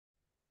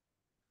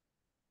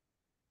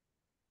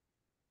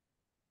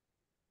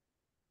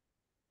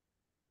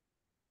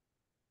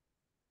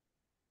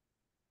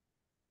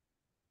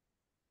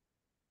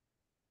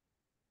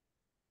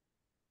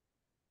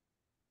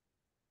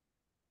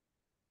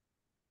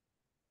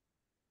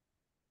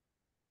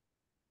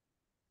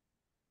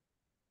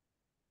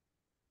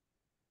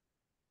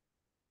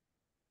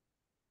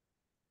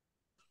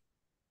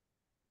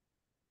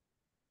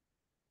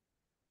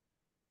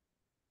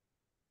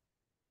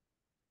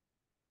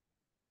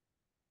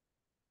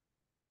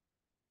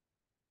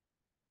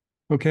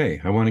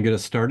Okay, I want to get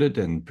us started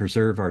and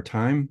preserve our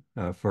time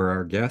for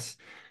our guests.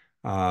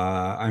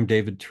 I'm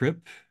David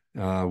Tripp.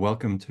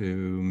 Welcome to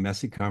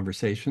Messy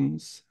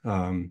Conversations,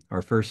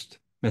 our first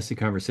Messy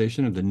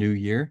Conversation of the new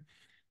year.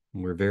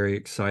 We're very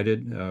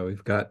excited.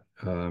 We've got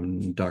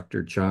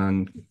Dr.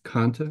 John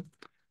Conteh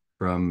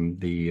from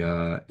the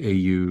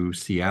AU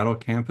Seattle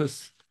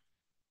campus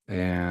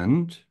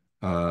and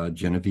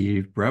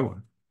Genevieve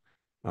Brewah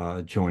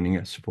joining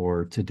us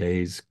for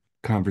today's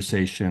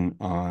conversation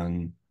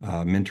on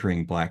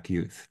mentoring Black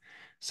youth.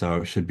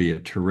 So it should be a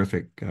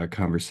terrific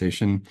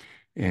conversation.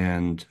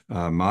 And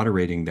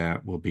moderating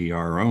that will be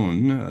our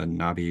own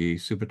Nabi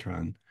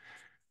Subhatran,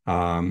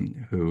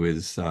 who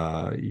is,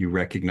 you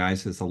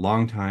recognize as a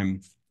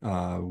longtime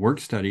work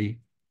study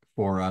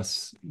for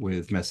us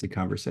with Messy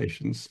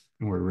Conversations.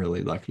 And we're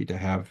really lucky to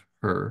have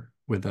her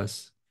with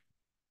us.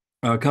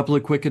 A couple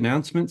of quick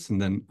announcements, and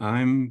then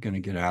I'm going to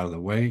get out of the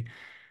way.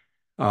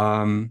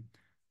 Um,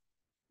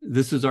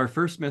 this is our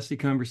first Messy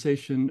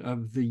Conversation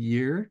of the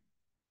year.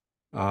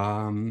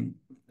 Um,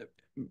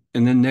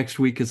 and then next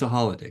week is a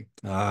holiday,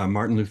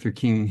 Martin Luther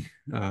King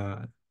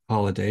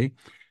holiday.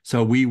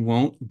 So we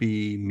won't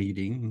be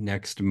meeting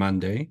next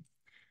Monday.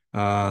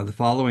 The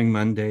following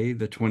Monday,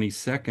 the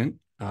 22nd,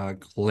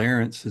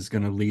 Clarence is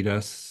going to lead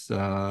us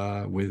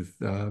with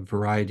a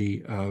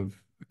variety of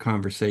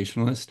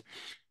conversationalists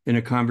in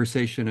a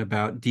conversation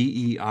about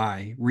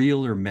DEI,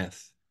 real or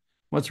myth.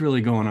 What's really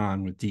going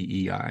on with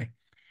DEI?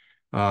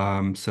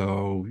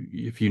 So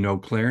if you know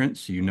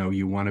Clarence, you know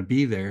you want to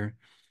be there.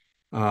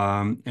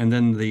 And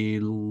then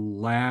the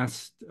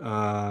last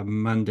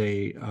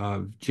Monday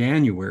of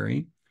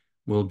January,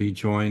 we'll be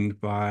joined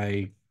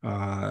by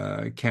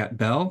Kat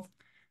Bell,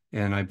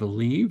 and I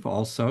believe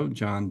also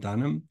John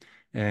Dunham.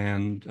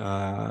 And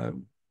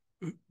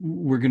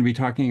we're going to be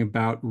talking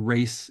about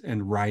race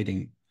and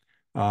writing.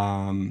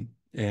 I'm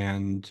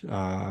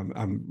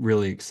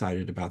really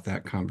excited about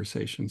that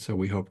conversation. So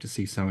we hope to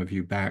see some of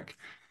you back.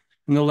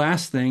 And the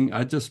last thing,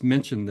 I just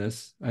mentioned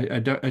this. I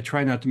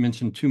try not to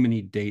mention too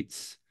many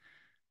dates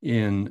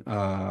in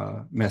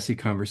Messy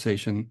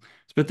Conversation,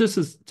 but this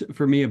is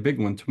for me a big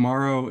one.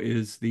 Tomorrow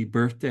is the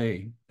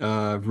birthday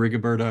of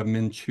Rigoberta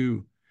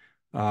Menchú,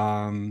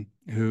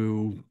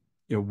 who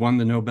won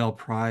the Nobel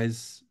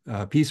Prize,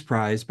 Peace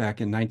Prize back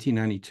in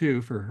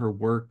 1992 for her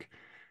work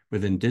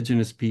with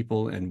indigenous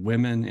people and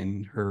women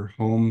in her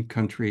home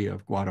country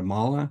of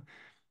Guatemala,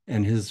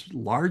 and has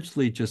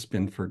largely just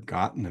been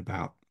forgotten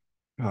about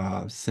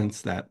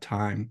since that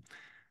time.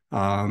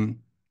 Um,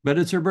 but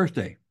it's her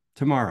birthday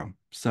tomorrow.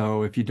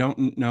 So if you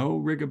don't know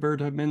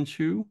Rigoberta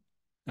Menchú,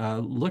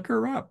 look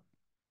her up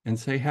and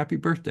say happy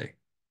birthday.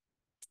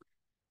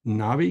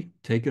 Navi,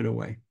 take it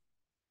away.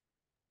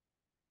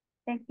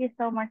 Thank you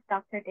so much,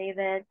 Dr.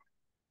 David.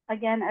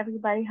 Again,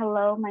 everybody,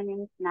 hello. My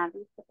name is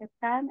Navi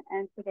Sikistan,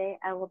 and today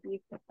I will be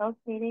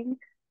facilitating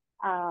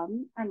our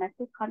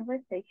message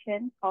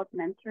conversation called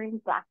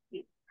Mentoring Black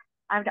Youth.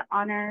 I have the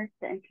honor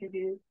to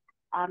introduce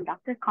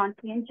Dr.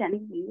 Conteh and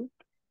Genevieve.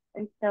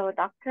 And so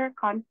Dr.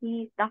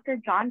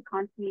 John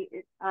Conteh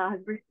has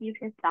received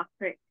his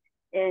doctorate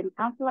in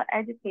counselor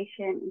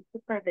education and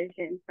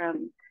supervision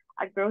from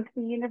Grosse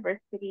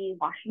University,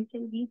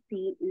 Washington,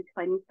 D.C. in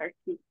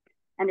 2013,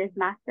 and his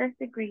master's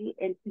degree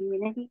in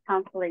community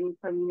counseling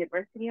from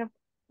University of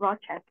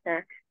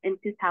Rochester in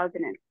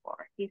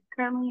 2004. He's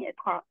currently a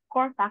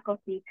core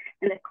faculty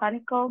in the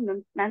clinical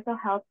mental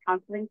health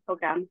counseling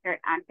program here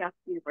at Antioch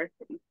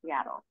University,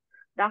 Seattle.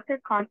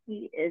 Dr.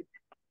 Conteh is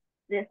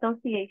the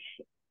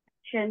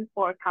Association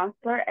for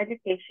Counselor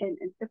Education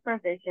and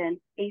Supervision,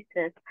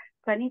 ACES,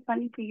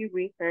 2023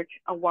 Research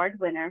Award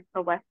winner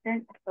for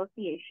Western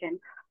Association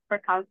for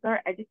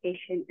Counselor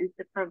Education and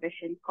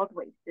Supervision, called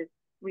WACES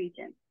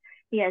region.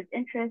 He has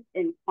interest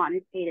in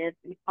quantitative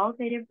and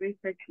qualitative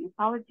research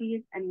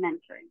methodologies and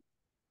mentoring.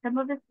 Some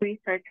of his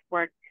research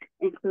work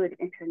include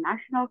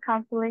international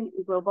counseling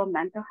and global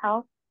mental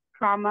health,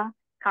 trauma,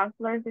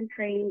 counselors in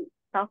training,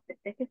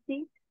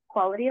 self-efficacy,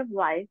 quality of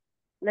life,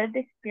 lived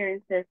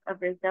experiences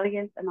of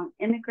resilience among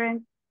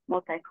immigrants,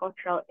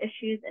 multicultural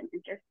issues and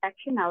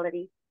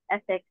intersectionality,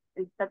 ethics,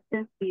 and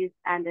substance use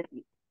and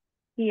abuse.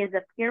 He is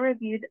a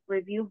peer-reviewed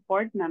review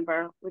board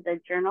member with the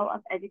Journal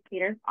of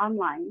Educators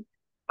Online,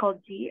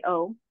 called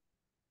GO,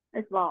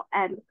 as well,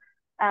 and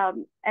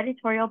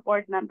editorial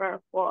board member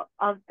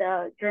of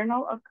the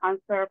Journal of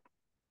Counselor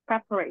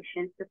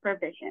Preparation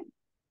Supervision,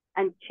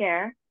 and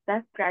chair,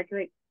 Best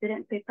Graduate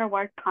Student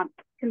Paperwork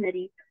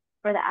Committee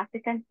for the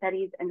African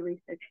Studies and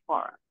Research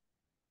Forum.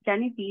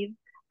 Genevieve,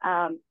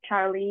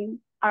 Charlene,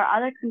 our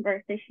other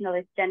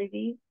conversationalist,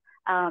 Genevieve,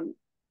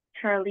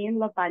 Charlene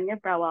Lavanya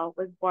Brewah,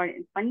 was born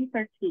in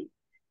 2013.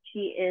 She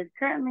is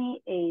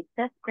currently a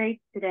 5th grade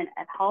student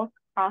at Hall's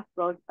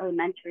Crossroads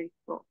Elementary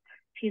School.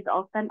 She's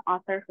also an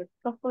author who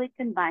skillfully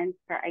combines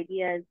her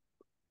ideas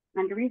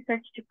and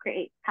research to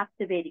create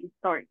captivating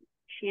stories.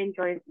 She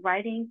enjoys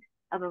writing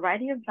a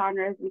variety of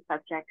genres and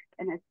subjects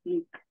and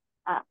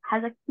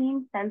has a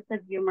keen sense of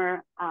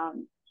humor.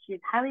 She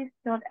is highly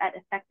skilled at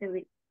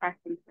effectively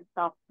expressing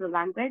herself through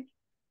language.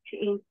 She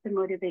aims to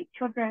motivate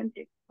children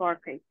to explore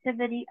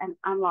creativity and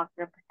unlock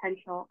their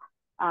potential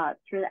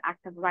through the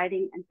act of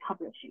writing and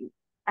publishing.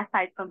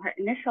 Aside from her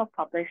initial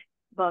published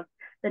book,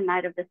 The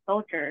Night of the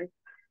Soldiers,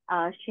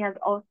 she has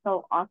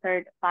also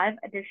authored 5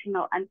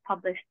 additional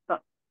unpublished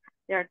books.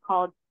 They are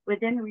called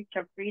Within Reach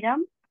of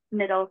Freedom,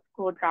 Middle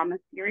School Drama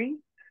Series,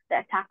 The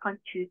Attack on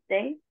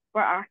Tuesday,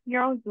 Where Our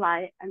Heroes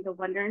Lie, and The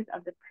Wonders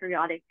of the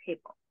Periodic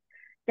Table.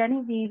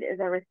 Genevieve is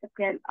a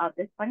recipient of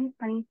the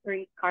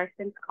 2023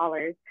 Carson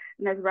Scholars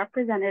and has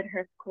represented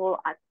her school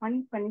at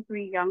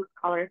 2023 Young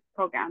Scholars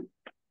Program,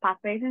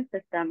 Pathways and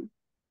Systems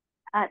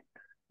at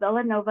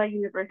Villanova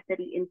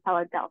University in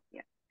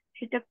Philadelphia.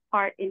 She took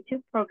part in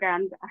 2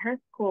 programs at her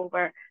school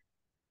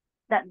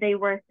that they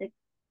were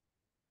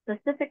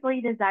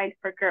specifically designed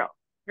for girls,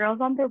 Girls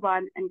on the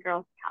Run and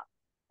Girl Scouts.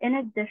 In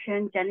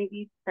addition,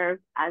 Genevieve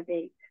serves as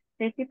a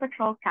safety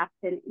patrol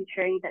captain,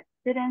 ensuring that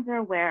students are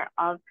aware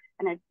of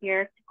and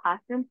adhere to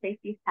classroom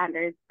safety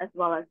standards, as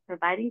well as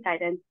providing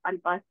guidance on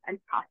bus and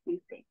crossing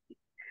safety.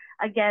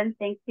 Again,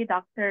 thank you,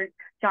 Dr.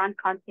 John,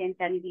 Conteh, and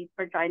Genevieve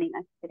for joining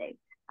us today.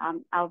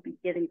 I'll be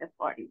giving the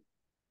floor to you.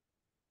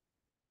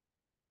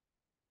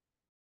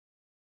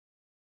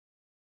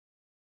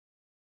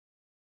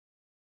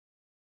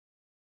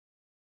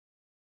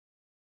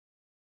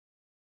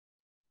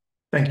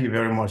 Thank you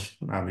very much,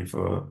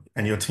 Navi,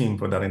 and your team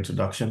for that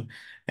introduction.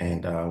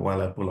 And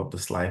while I pull up the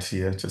slides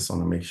here, just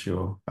want to make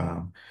sure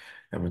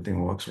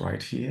everything works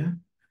right here.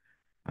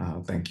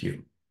 Thank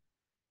you.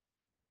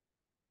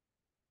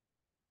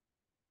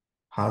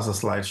 How's the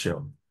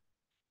slideshow?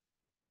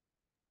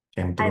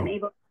 Came through. I'm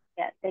able to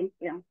get, thank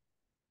you.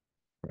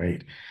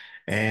 Great.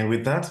 And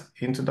with that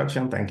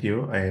introduction, thank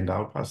you. And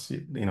I'll pass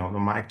the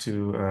mic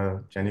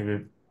to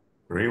Genevieve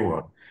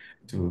Brewah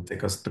to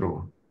take us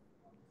through.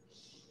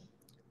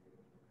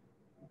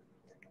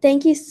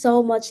 Thank you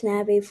so much,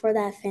 Navi, for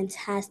that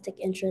fantastic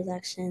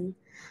introduction.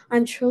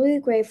 I'm truly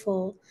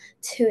grateful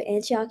to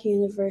Antioch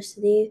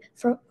University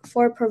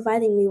for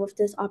providing me with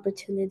this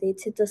opportunity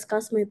to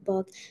discuss my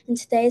book in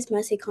today's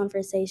messy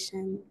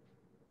conversation.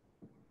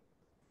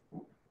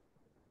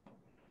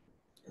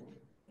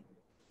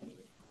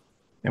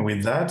 And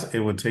with that, it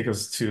would take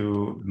us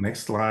to the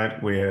next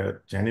slide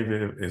where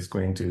Genevieve is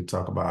going to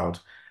talk about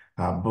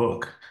our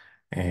book.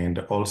 And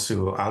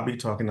also, I'll be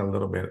talking a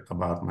little bit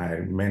about my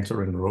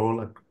mentoring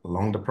role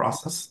along the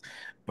process,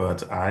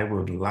 but I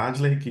would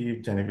largely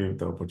give Genevieve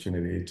the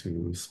opportunity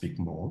to speak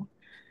more.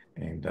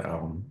 And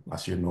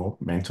as you know,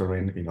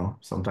 mentoring,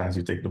 sometimes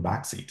you take the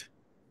back seat.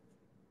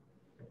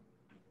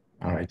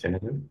 All right,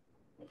 Genevieve.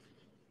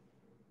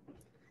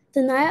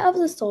 The Night of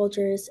the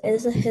Soldiers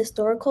is a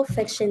historical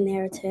fiction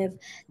narrative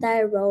that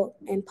I wrote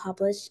and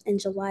published in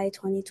July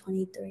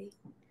 2023.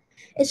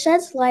 It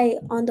sheds light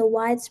on the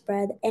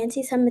widespread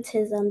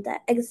anti-Semitism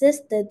that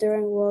existed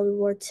during World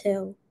War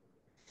II.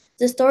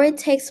 The story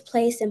takes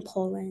place in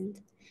Poland.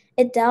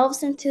 It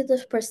delves into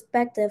the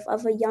perspective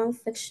of a young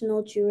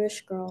fictional Jewish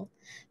girl,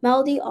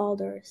 Melody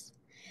Alders.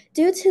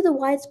 Due to the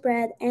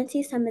widespread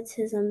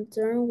anti-Semitism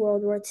during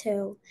World War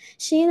II,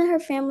 she and her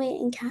family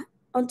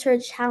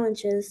encountered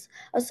challenges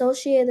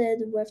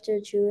associated with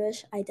their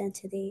Jewish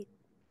identity.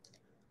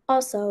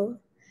 Also,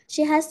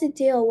 she has to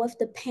deal with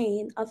the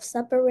pain of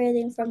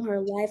separating from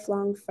her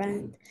lifelong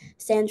friend,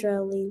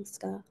 Sandra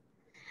Linska.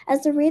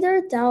 As the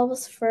reader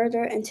delves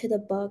further into the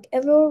book,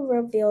 it will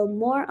reveal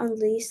more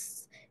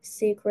unleashed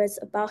secrets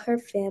about her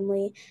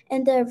family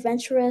and the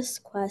adventurous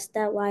quest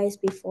that lies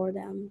before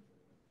them.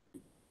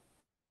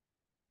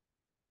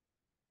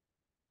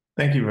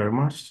 Thank you very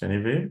much,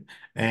 Genevieve.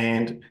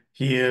 And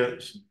here,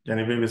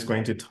 Genevieve is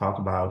going to talk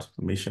about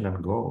mission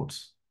and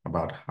goals,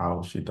 about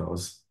how she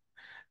does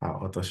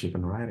authorship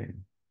and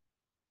writing.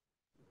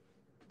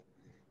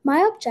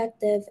 My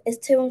objective is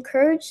to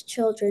encourage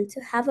children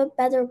to have a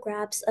better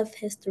grasp of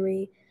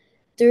history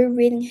through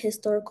reading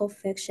historical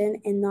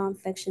fiction and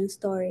nonfiction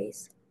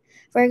stories.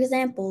 For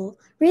example,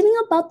 reading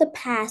about the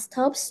past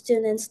helps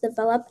students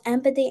develop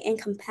empathy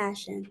and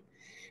compassion.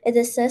 It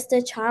assists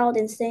the child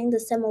in seeing the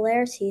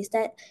similarities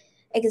that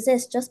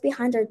exist just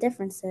behind their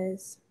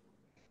differences.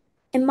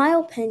 In my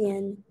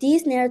opinion,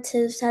 these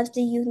narratives have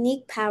the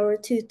unique power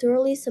to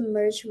thoroughly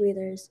submerge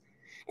readers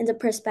in the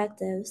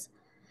perspectives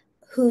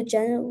who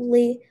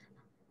generally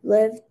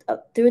lived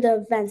through the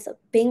events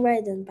being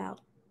written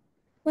about.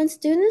 When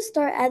students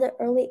start at an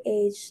early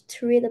age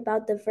to read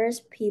about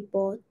diverse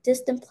people,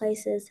 distant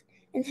places,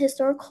 and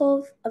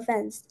historical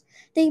events,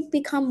 they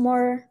become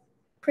more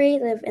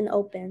creative and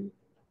open.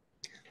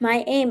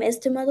 My aim is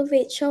to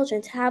motivate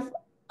children to have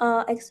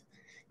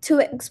to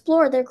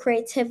explore their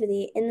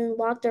creativity and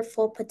unlock their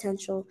full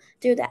potential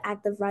through the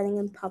act of writing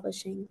and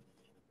publishing.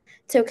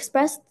 To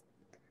express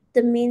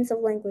the means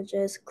of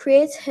languages,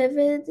 creative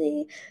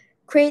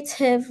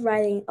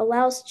writing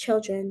allows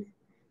children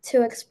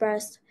to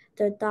express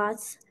their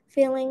thoughts,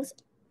 feelings,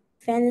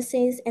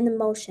 fantasies, and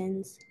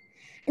emotions.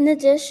 In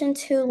addition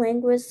to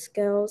language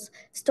skills,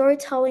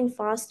 storytelling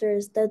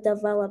fosters the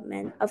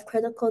development of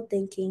critical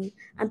thinking,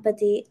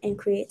 empathy, and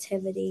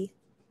creativity.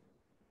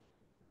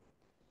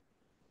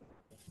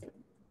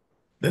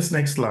 This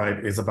next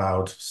slide is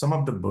about some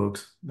of the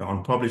books, the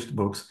unpublished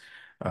books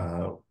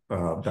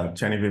that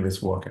Genevieve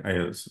is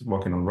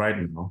working on right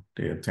now,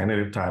 the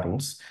tentative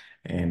titles.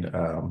 And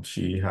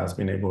she has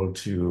been able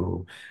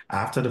to,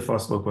 after the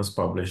first book was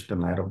published, The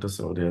Night of the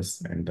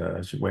Soldiers, and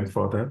she went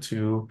further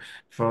to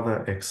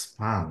further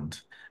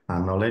expand her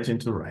knowledge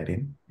into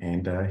writing.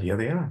 And here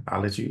they are.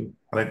 I'll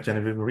let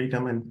Genevieve read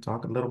them and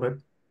talk a little bit,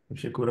 if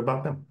she could,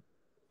 about them.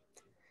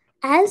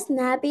 As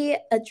Nabi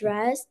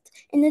addressed,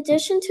 in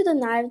addition to The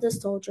Night of the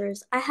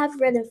Soldiers, I have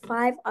written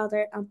 5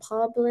 other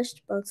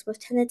unpublished books with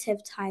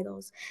tentative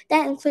titles.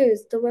 That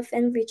includes The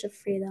Within Reach of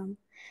Freedom,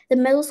 the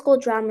middle school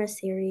drama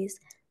series,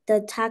 The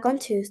Attack on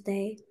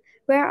Tuesday,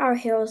 Where Our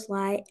Heroes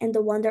Lie, and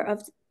The Wonder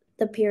of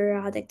the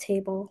Periodic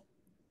Table.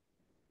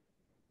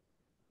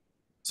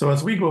 So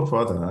as we go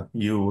further,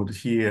 you would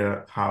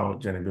hear how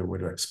Genevieve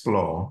would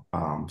explore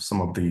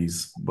some of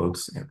these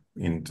books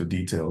into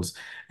details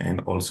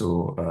and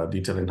also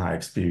detailing her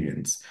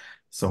experience.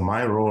 So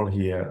my role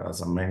here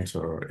as a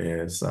mentor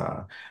is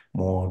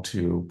more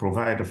to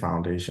provide a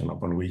foundation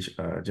upon which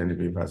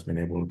Genevieve has been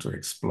able to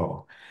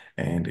explore.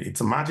 And it's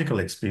a magical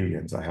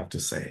experience, I have to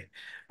say.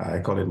 I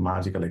call it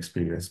magical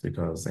experience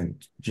because in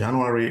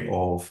January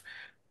of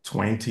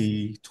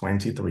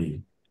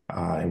 2023,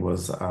 it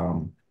was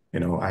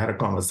I had a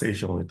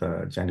conversation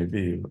with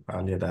Genevieve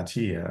earlier that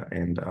year,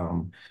 and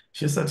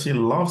she said she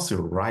loves to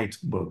write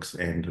books,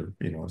 and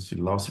she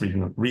loves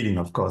reading.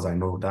 Of course, I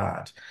know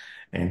that,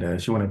 and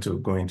she wanted to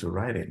go into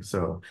writing.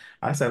 So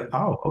I said,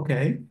 "Oh,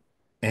 okay."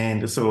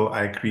 And so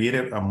I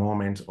created a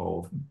moment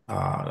of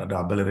the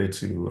ability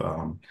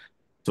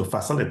to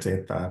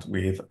facilitate that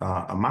with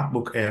a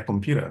MacBook Air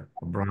computer,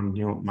 a brand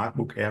new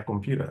MacBook Air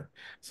computer.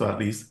 So at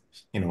least,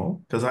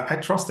 because I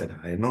trusted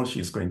her, I know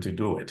she's going to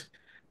do it.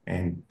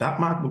 And that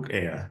MacBook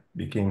Air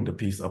became the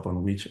piece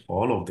upon which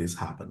all of this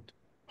happened.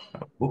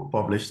 A book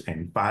published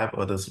and 5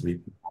 others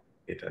written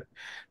later.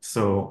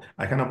 So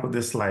I kind of put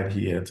this slide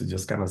here to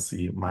just kind of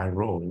see my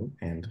role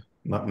and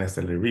not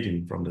necessarily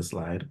reading from the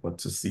slide, but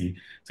to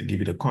give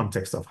you the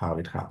context of how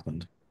it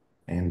happened.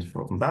 And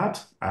from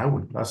that, I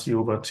would pass you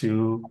over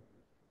to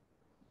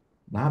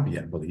Nabi,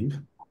 I believe.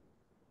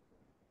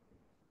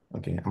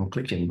 Okay, I'm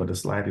clicking, but the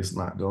slide is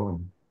not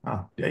going.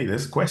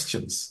 There's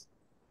questions.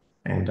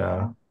 And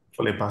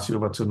fully pass you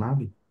over to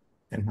Nabi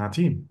and her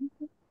team.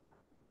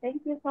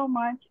 Thank you so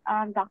much,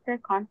 Dr.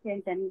 Conteh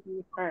and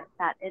Genevieve, for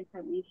that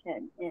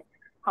information. It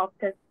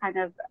helped us kind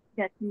of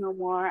get to know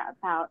more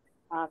about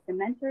the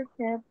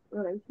mentorship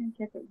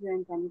relationship that you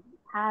and Genevieve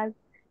has,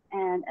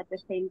 and at the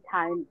same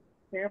time,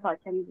 hear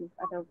about Genevieve's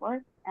other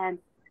work and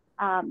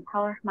how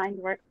her mind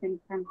works in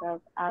terms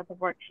of the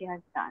work she has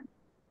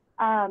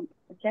done.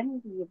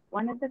 Genevieve,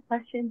 one of the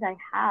questions I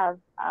have,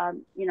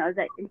 as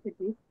I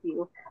introduced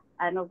you,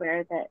 I'm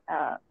aware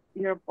that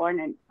you were born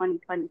in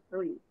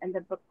 2023, and the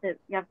book that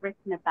you have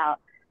written about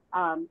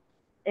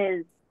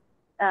is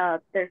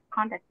there's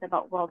context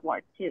about World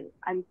War II.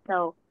 And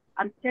so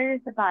I'm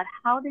curious about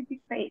how did you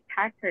create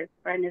characters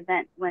for an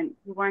event when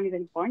you weren't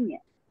even born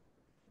yet?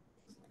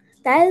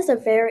 That is a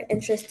very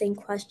interesting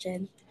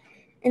question.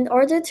 In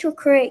order to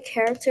create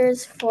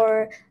characters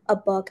for a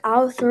book,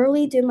 I'll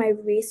thoroughly do my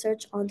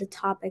research on the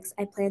topics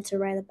I plan to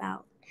write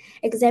about,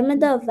 examine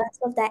the events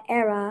of that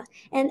era,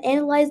 and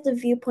analyze the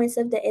viewpoints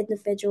of the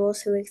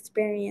individuals who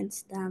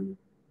experienced them.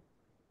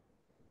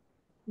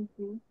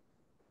 Mm-hmm.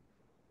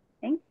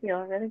 Thank you.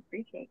 I really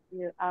appreciate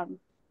you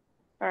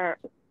for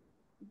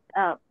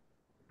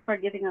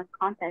giving us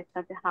context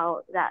onto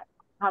how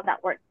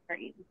that works for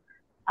you.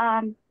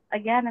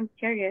 Again, I'm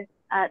curious,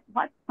 at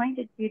what point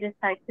did you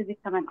decide to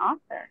become an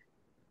author?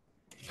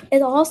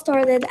 It all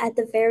started at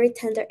the very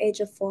tender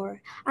age of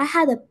 4. I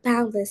had a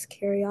boundless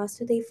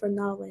curiosity for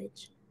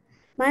knowledge.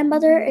 My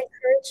mother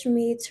encouraged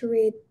me to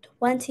read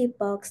 20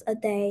 books a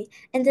day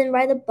and then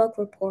write a book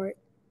report.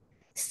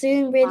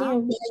 Soon, reading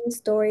and writing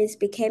stories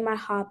became my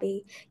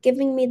hobby,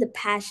 giving me the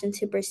passion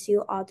to pursue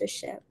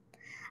authorship.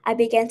 I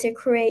began to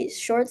create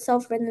short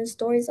self-written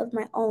stories of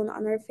my own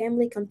on our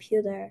family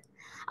computer.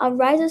 I'll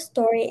write a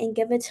story and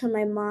give it to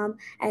my mom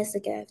as a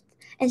gift,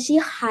 and she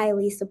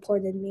highly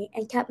supported me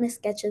and kept my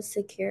sketches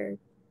secured.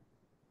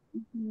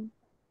 Mm-hmm.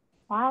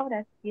 Wow,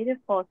 that's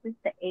beautiful. Since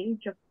the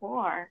age of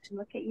 4,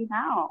 look at you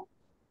now.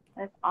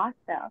 That's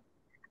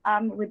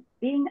awesome. With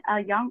being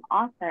a young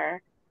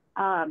author,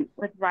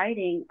 with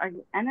writing, are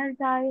you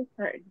energized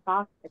or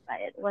exhausted by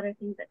it? What are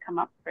things that come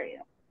up for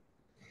you?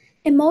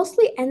 It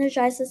mostly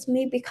energizes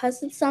me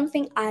because it's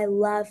something I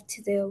love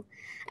to do.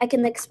 I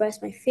can express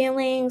my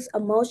feelings,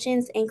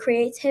 emotions, and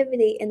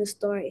creativity in a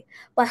story.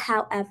 But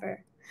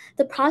however,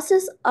 the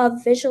process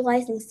of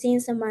visualizing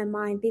scenes in my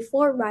mind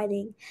before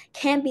writing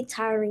can be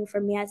tiring for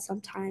me at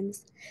some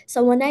times.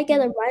 So when I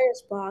get a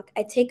writer's block,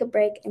 I take a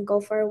break and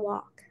go for a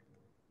walk.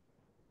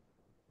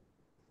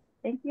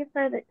 Thank you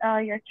for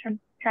your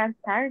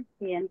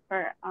transparency and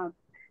for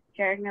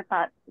sharing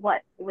about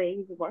what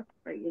ways work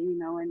for you,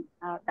 and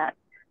that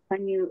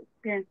when you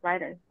experience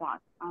writer's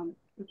block,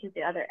 which is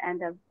the other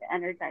end of the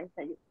energize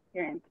that you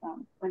experience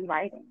when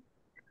writing.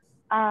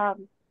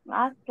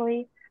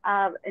 Lastly,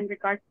 in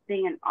regards to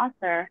being an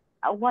author,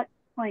 at what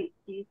point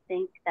do you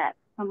think that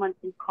someone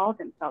can call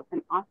themselves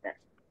an author?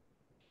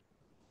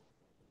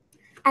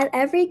 At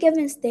every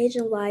given stage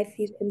in life,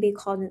 you can be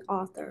called an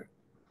author.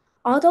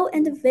 Although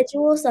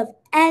individuals of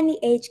any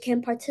age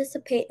can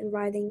participate in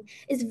writing,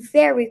 it's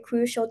very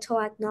crucial to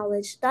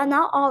acknowledge that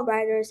not all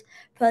writers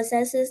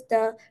possesses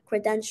the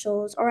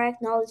credentials or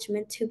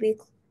acknowledgement to be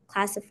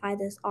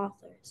classified as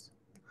authors.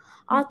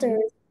 Mm-hmm.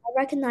 Authors are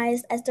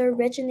recognized as the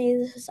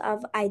originators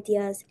of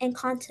ideas and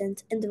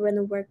content in the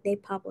written work they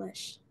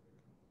publish.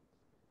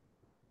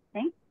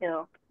 Thank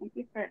you. Thank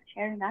you for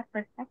sharing that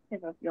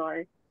perspective of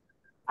yours.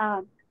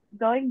 Um,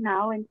 Going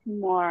now into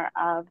more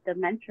of the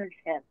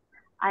mentorship,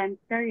 I'm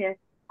curious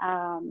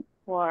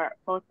for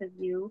both of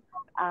you,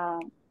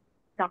 um,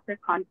 Dr.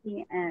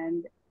 Conti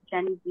and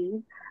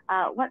Genevieve,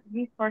 what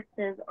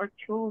resources or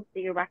tools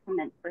do you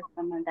recommend for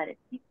someone that is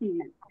seeking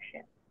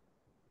mentorship?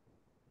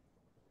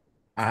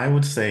 I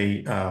would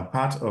say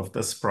part of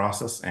this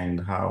process and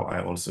how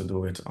I also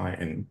do it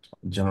in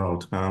general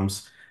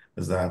terms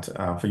is that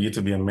for you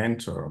to be a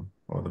mentor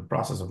or the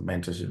process of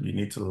mentorship, you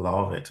need to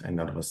love it. And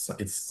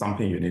it's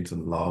something you need to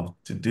love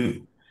to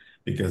do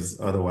because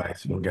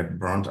otherwise you'll get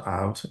burnt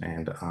out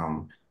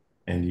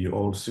and you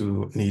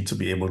also need to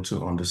be able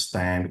to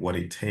understand what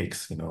it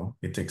takes.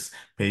 It takes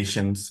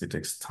patience, it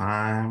takes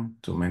time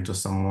to mentor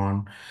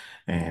someone.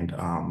 And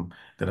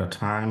there are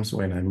times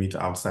when I meet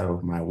outside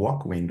of my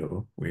work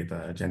window with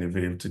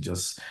Genevieve to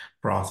just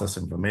process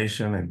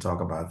information and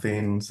talk about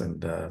things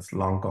and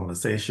long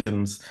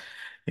conversations,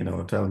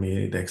 tell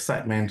me the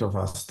excitement of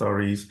our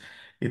stories.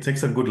 It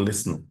takes a good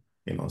listener.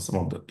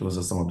 Those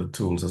are some of the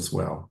tools as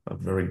well. A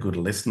very good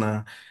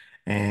listener.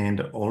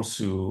 And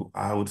also,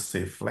 I would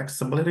say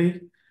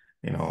flexibility.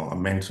 A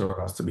mentor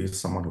has to be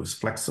someone who is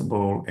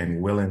flexible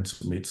and willing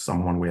to meet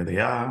someone where they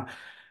are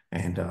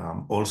and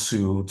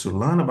also to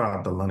learn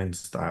about the learning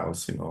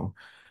styles,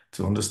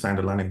 to understand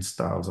the learning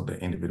styles of the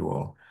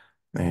individual.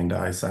 And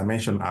as I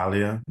mentioned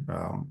earlier,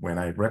 when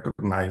I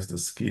recognized the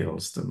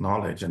skills, the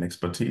knowledge and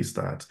expertise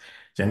that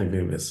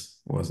Genevieve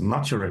was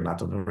nurturing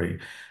at a very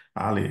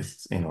early,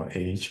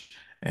 age,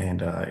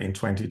 and in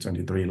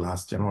 2023,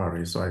 last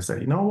January, so I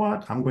said, you know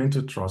what, I'm going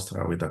to trust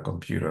her with a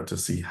computer to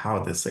see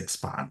how this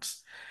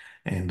expands.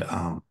 And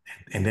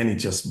then it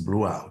just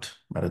blew out.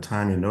 By the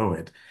time you know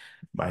it,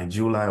 by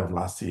July of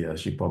last year,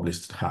 she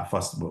published her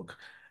first book,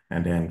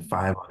 and then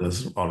five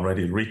others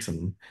already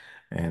written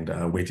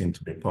and waiting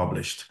to be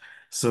published.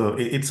 So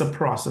it's a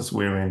process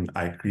wherein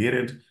I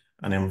created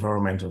an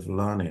environment of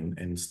learning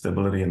and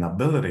stability and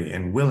ability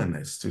and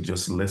willingness to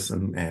just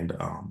listen and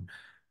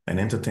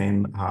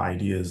entertain her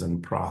ideas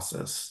and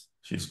process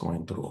she's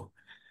going through.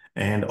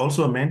 And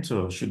also, a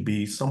mentor should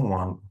be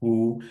someone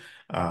who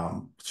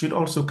should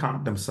also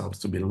count themselves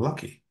to be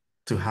lucky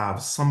to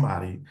have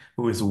somebody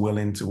who is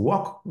willing to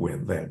work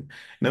with them.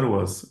 In other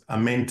words, a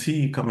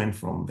mentee coming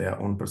from their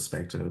own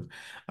perspective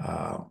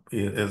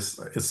is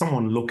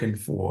someone looking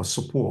for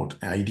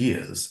support,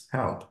 ideas,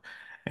 help.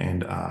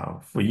 And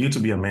for you to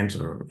be a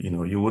mentor,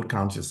 you would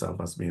count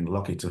yourself as being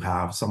lucky to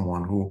have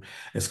someone who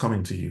is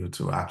coming to you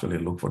to actually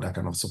look for that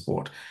kind of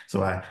support.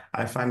 So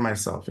I find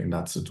myself in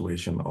that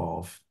situation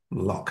of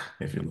luck,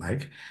 if you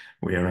like,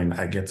 wherein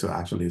I get to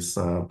actually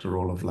serve the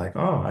role of like,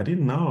 oh, I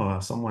didn't know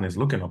someone is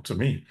looking up to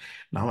me.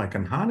 Now I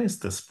can harness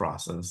this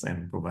process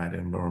and provide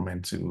an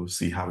environment to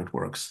see how it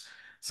works.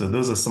 So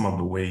those are some of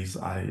the ways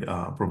I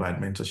provide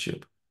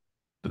mentorship,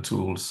 the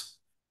tools.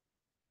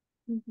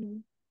 Mm-hmm.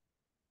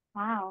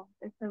 Wow,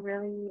 it's a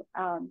really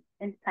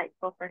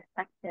insightful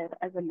perspective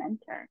as a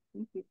mentor.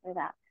 Thank you for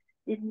that.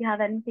 Did you have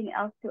anything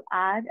else to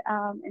add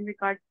in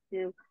regards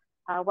to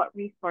what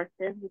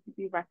resources would you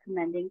be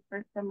recommending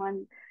for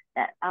someone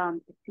that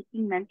is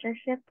seeking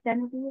mentorship,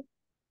 Genevieve?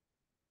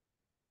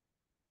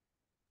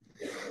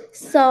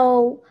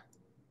 So,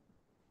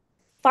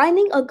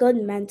 finding a good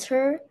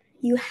mentor,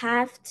 you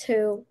have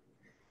to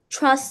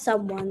trust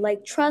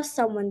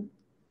someone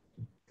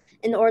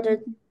in order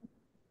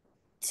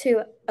Mm-hmm.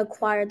 to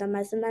acquire them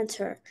as a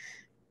mentor.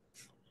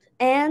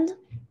 And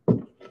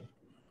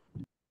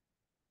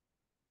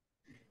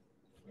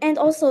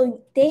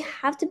also they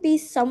have to be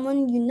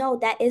someone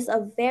that is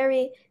a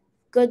very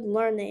good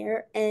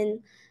learner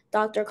in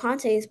Dr.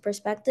 Conteh's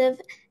perspective,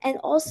 and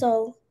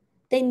also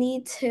they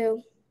need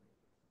to,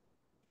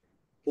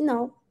 you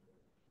know,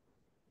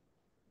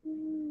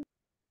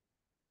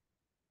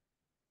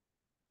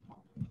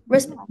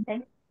 res- Yeah,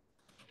 thanks.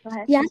 Go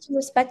ahead. you have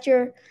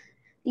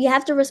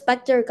to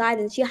respect their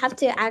guidance. You have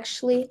to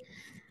actually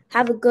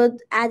have a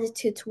good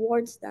attitude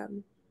towards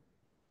them.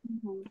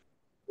 Mm-hmm.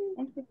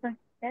 Thank you for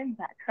sharing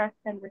that trust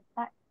and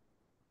respect.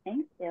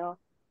 Thank you.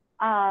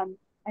 And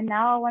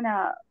now I want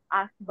to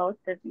ask both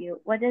of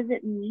you, what does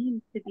it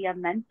mean to be a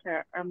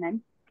mentor or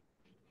mentor?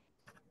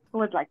 Who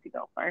would like to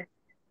go first?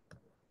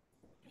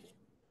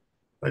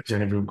 Let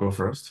Genevieve go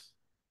first.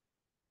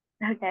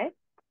 Okay.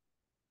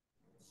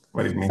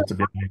 What it So means to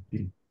be a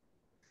mentee.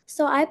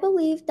 So I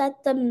believe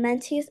that the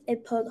mentee's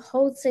input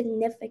holds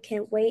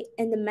significant weight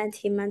in the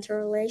mentee-mentor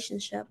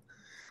relationship.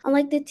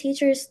 unlike the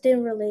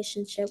teacher-student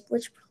relationship,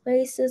 which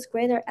places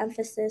greater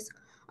emphasis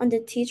on the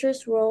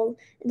teacher's role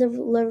in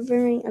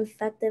delivering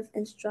effective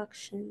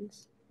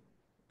instructions.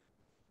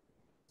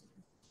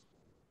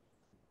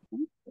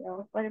 Thank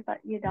you. What about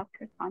you,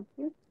 Dr.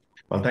 Conteh?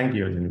 Well, thank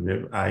you,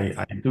 Genevieve.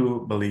 I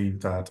do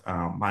believe that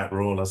my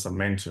role as a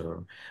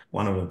mentor,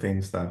 one of the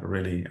things that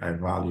really I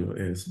value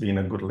is being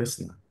a good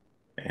listener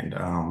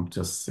and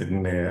just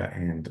sitting there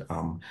and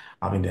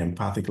having the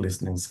empathic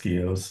listening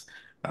skills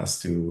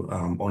as to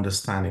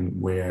understanding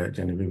where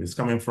Genevieve is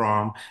coming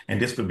from. And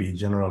this could be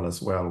general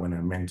as well when I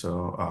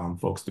mentor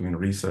folks doing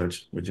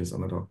research, which is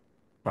another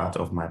part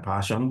of my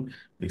passion,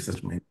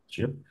 research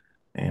mentorship,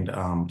 and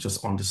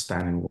just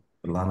understanding what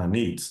the learner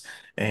needs.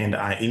 And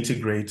I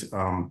integrate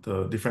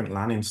the different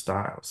learning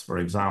styles. For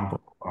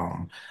example,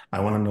 I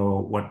want to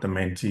know what the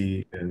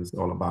mentee is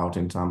all about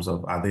in terms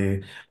of, are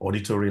they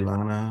auditory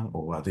learner,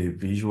 or are they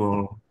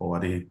visual, or are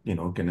they,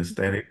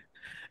 kinesthetic?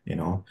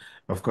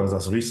 Of course,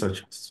 as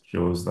research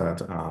shows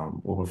that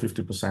over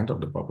 50% of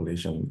the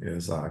population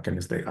is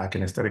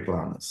kinesthetic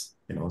learners,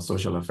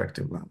 social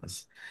affective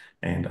learners.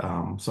 And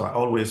so I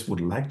always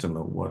would like to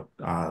know what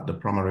are the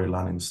primary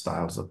learning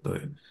styles of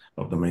the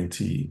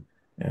mentee,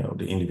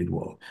 the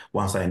individual.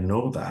 Once I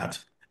know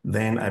that,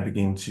 then I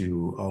begin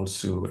to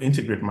also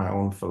integrate my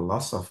own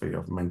philosophy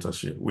of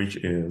mentorship, which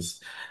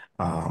is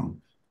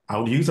I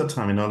would use a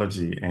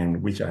terminology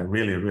and which I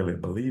really, really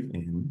believe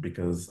in,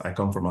 because I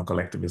come from a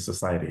collectivist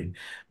society,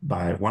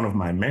 by one of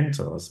my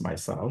mentors,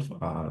 myself,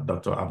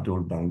 Dr.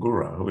 Abdul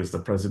Bangura, who is the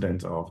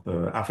president of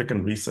the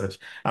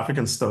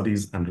African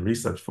Studies and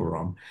Research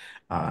Forum.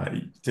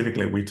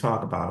 Typically, we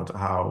talk about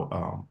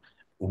how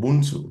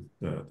Ubuntu,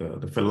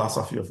 the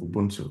philosophy of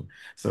Ubuntu.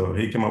 So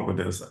he came up with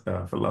this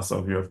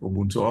philosophy of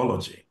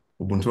Ubuntuology.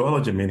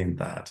 Ubuntuology meaning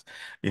that,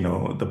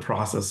 the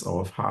process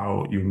of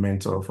how you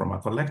mentor from a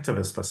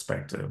collectivist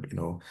perspective,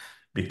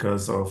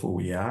 because of who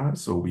we are.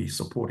 So we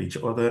support each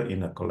other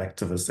in a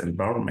collectivist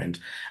environment.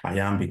 I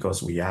am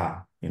because we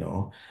are,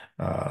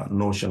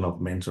 notion of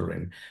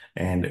mentoring.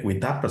 And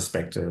with that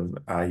perspective,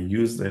 I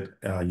use it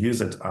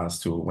as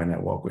to when I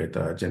work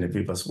with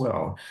Genevieve as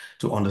well,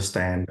 to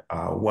understand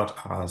what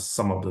are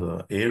some of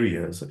the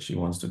areas that she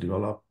wants to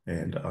develop.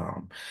 And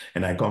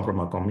I come from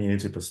a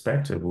community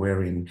perspective,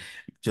 wherein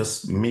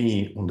just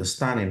me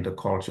understanding the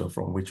culture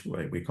from which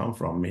we come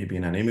from, me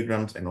being an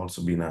immigrant and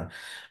also being a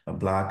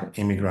Black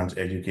immigrant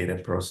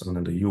educated person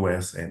in the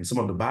US, and some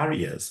of the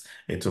barriers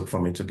it took for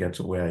me to get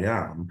to where I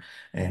am,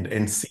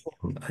 and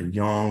seeing a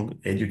young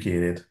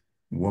educated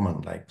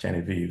woman like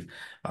Genevieve,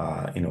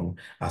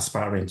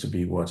 aspiring to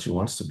be what she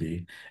wants to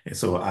be. And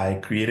so I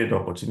created the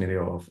opportunity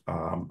of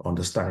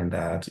understanding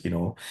that,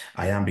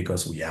 I am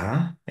because we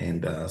are,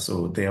 and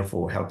so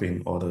therefore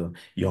helping other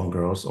young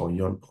girls or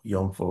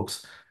young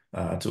folks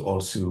to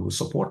also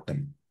support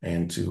them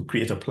and to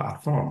create a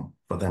platform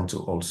for them to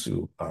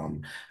also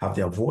have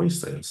their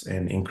voices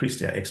and increase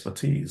their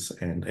expertise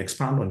and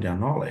expand on their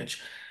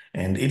knowledge.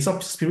 And it's a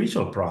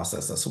spiritual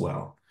process as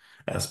well.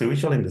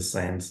 Spiritual in the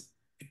sense,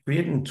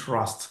 creating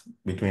trust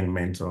between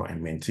mentor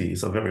and mentee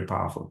is a very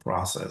powerful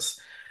process,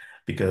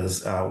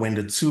 because when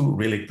the two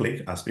really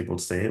click, as people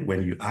say,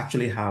 when you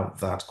actually have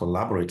that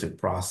collaborative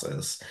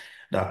process,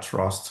 that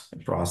trust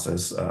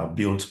process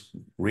built,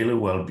 really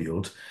well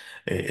built,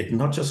 it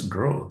not just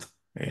growth,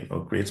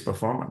 creates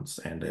performance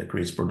and it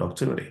creates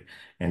productivity.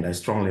 And I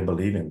strongly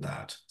believe in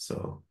that.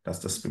 So that's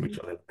the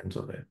spiritual element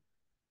of it.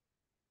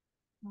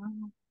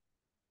 Wow,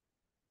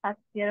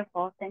 that's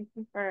beautiful. Thank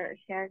you for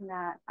sharing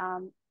that,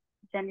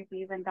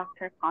 Genevieve and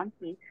Dr.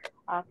 Conteh,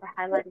 for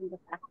highlighting the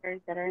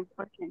factors that are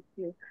important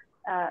to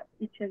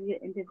each of you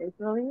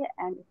individually,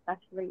 and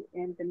especially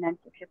in the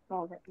mentorship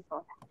role that you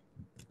both have.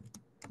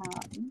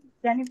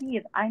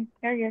 Genevieve, I'm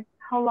curious,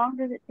 how long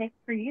does it take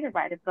for you to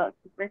write a book?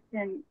 You've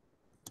written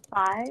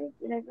 5,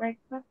 did I write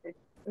books, or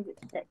is it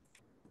 6?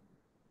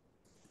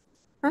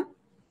 Huh?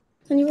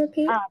 Can you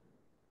repeat?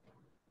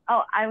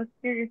 I was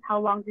curious, how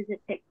long does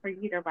it take for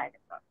you to write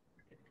a book?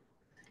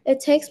 It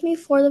takes me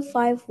 4 to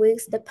 5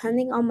 weeks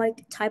depending on my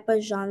type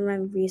of genre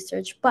and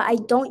research, but I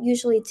don't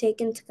usually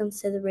take into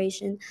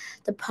consideration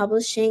the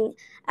publishing,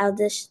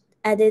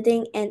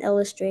 editing, and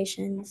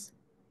illustrations.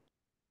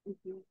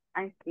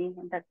 I see,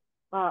 and that's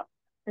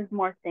there's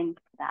more things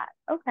to that.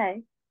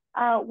 Okay.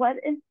 What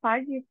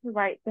inspired you to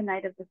write The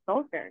Night of the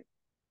Soldiers?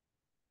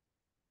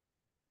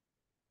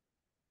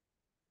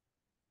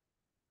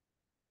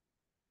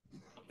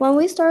 When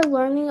we started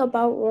learning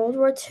about World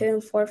War II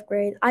in 4th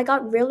grade, I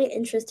got really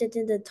interested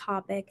in the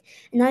topic,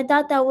 and I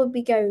thought that would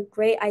be a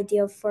great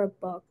idea for a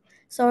book.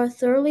 So I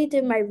thoroughly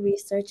did my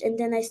research, and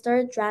then I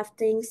started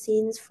drafting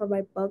scenes for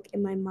my book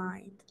in my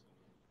mind.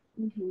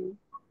 Mm-hmm.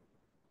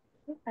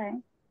 Okay.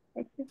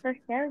 Thank you for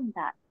sharing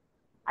that.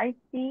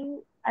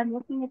 I'm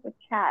looking at the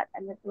chat,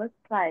 and it looks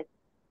like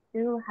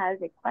Sue has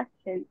a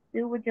question.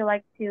 Sue, would you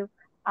like to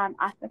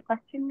ask the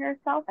question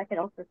yourself? I could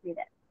also read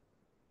it.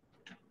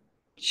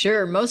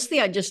 Sure.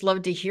 Mostly, I'd just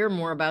love to hear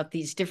more about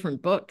these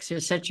different books. They're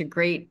such a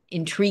great,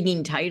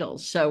 intriguing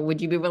titles. So would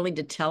you be willing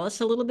to tell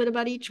us a little bit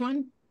about each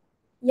one?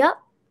 Yep.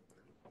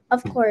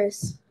 Of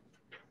course.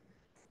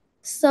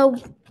 So,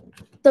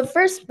 the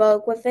first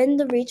book, Within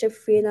the Reach of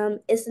Freedom,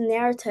 is a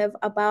narrative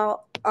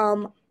about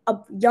a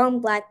young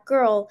black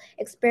girl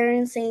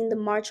experiencing the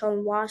March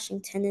on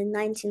Washington in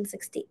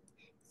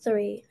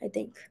 1963, I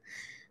think.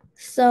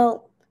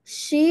 So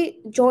she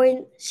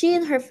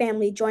and her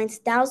family joined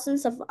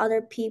thousands of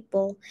other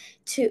people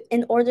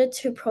in order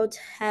to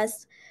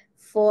protest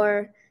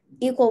for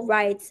equal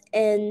rights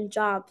and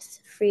jobs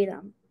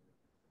freedom.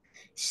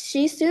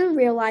 She soon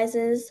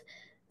realizes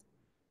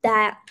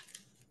that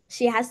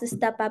she has to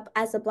step up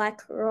as a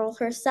black girl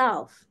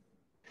herself.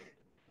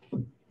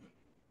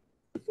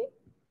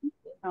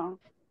 Oh,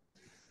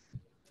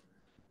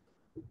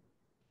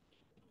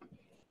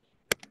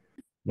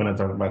 You want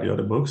to talk about the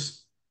other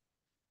books?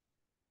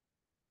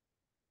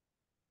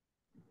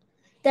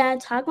 The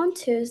Attack on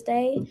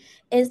Tuesday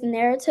is a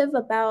narrative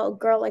about a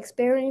girl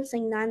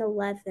experiencing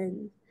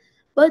 9/11.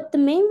 But the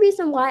main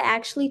reason why I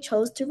actually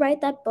chose to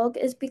write that book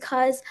is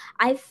because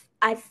I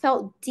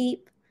felt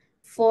deep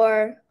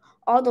for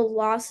all the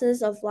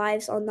losses of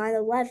lives on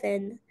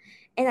 9/11,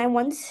 and I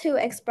wanted to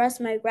express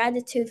my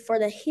gratitude for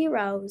the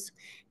heroes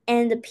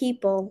and the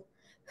people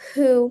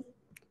who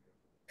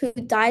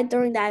died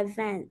during that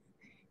event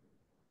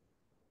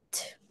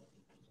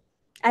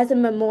as a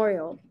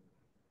memorial.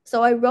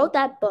 So I wrote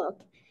that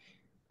book,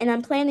 and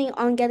I'm planning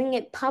on getting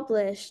it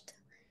published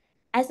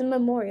as a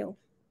memorial.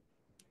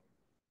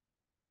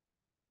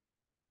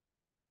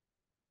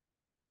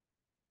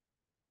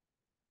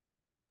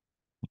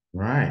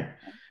 Right.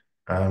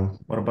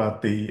 What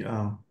about the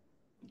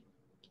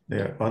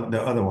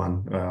other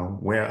one,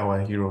 Where Our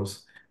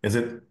Heroes?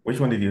 Which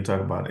one did you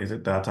talk about? Is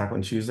it The Attack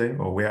on Tuesday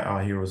or Where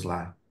Our Heroes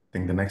Lie? I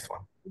think the next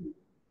one.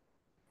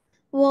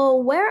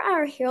 Well, Where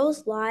Our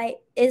Heroes Lie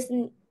is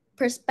an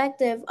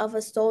perspective of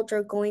a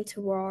soldier going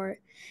to war.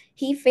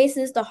 He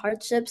faces the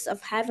hardships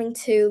of having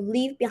to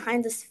leave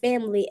behind his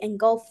family and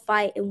go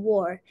fight in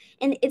war,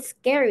 and it's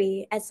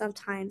scary at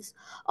sometimes.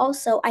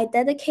 Also, I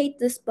dedicate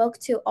this book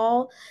to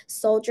all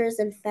soldiers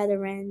and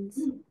veterans.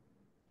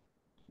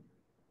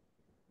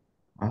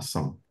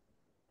 Awesome.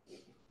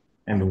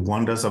 And the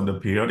wonders of the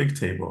periodic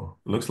table.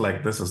 Looks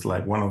like this is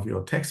like one of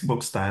your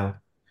textbook style,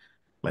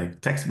 like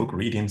textbook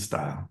reading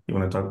style. You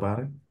want to talk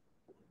about it?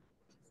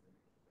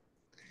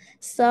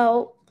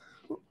 So,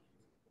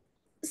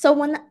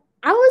 when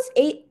I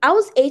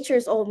was 8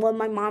 years old when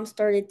my mom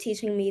started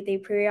teaching me the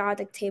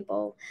periodic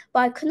table, but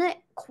I couldn't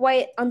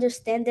quite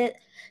understand it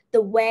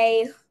the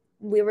way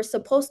we were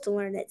supposed to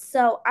learn it.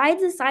 So I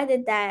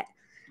decided that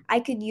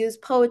I could use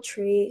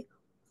poetry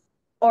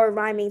or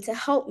rhyming to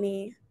help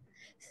me.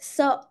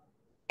 So,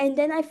 and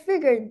then I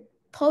figured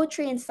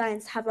poetry and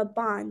science have a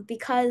bond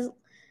because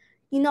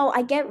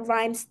I get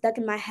rhymes stuck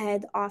in my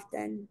head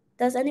often.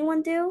 Does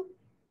anyone do?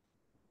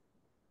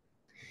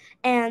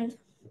 And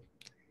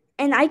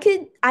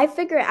I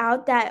figure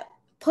out that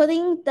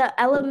putting the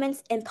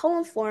elements in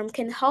poem form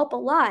can help a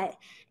lot.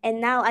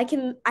 And now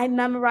I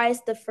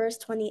memorize the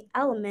first 20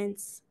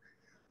 elements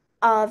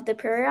of the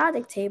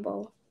periodic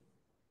table.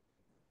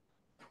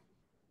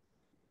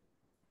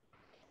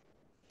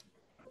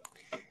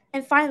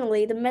 And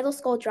finally, the middle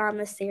school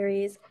drama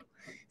series.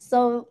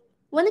 So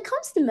when it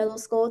comes to middle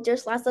school,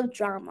 there's lots of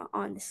drama,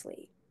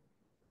 honestly.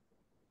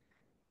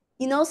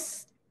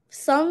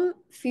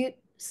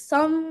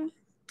 Some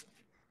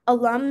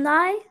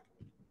alumni,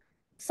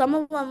 some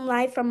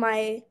alumni from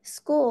my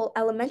school,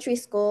 elementary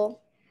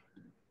school,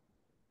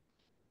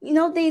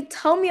 they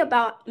tell me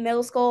about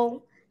middle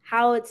school,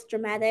 how it's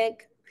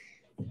dramatic,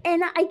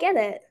 and I get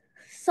it.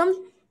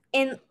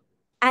 And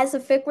as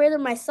a fifth grader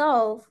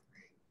myself,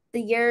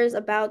 the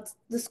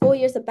school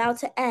year's about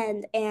to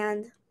end,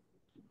 and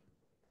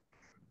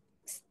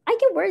I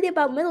get worried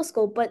about middle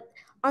school. But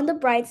on the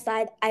bright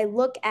side, I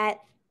look at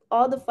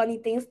all the funny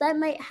things that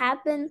might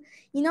happen.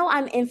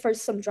 I'm in for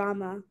some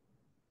drama.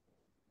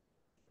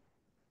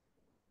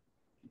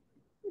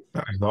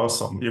 That is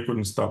awesome. You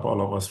couldn't stop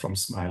all of us from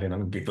smiling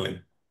and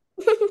giggling.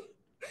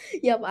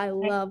 Yep, I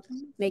love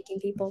making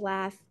people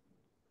laugh.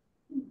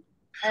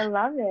 I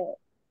love it.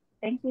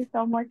 Thank you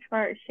so much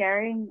for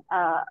sharing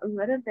a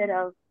little bit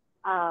of,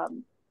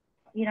 um,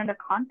 the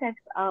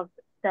context of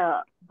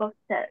the books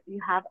that you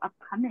have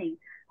upcoming.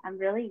 I'm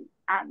really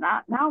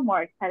now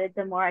more excited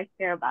the more I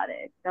hear about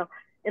it. So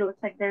it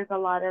looks like there's a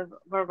lot of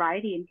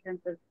variety in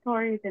terms of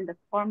stories and the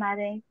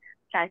formatting,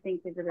 which I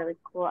think is really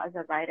cool as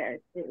a writer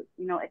to,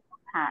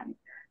 expand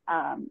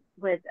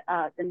with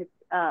the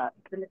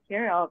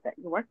material that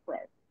you work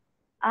with.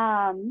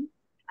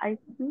 I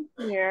see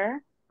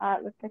here,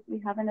 looks like we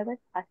have another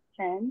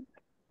question.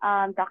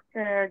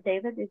 Dr.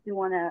 David, if you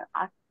want to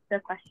ask the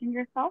question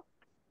yourself.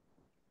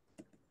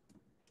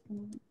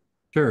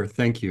 Sure,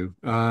 thank you.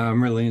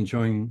 I'm really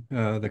enjoying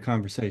the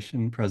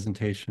conversation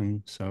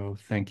presentation, so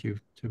thank you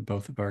to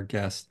both of our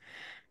guests.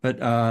 But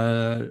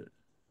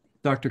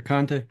Dr.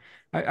 Conteh,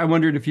 I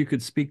wondered if you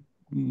could speak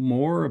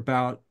more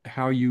about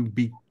how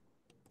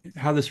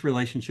this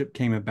relationship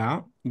came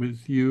about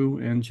with you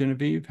and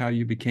Genevieve, how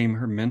you became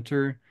her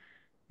mentor,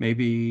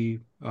 maybe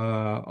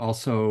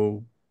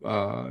also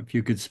if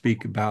you could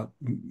speak about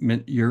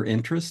your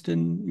interest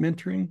in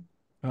mentoring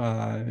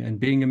and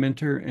being a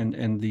mentor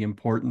and the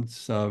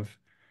importance of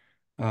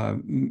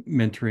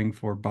mentoring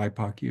for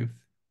BIPOC youth.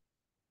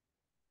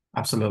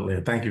 Absolutely.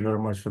 Thank you very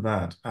much for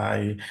that.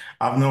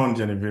 I've known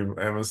Genevieve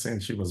ever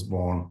since she was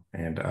born,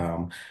 and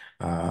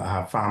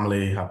her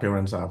family, her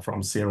parents are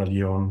from Sierra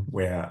Leone,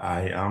 where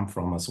I am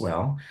from as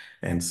well.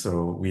 And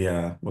so we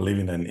live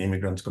in an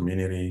immigrant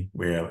community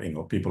where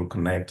people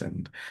connect,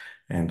 and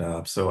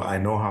so I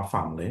know her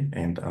family,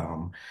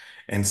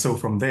 and so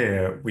from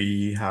there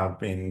we have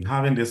been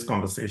having these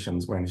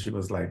conversations when she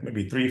was like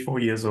maybe 3, 4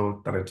 years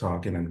old, started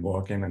talking and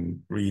walking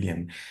and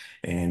reading.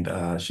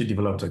 And she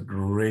developed a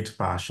great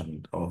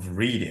passion of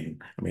reading.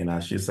 I mean,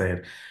 as she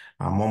said,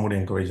 her mom would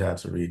encourage her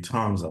to read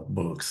tons of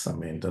books. I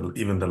mean,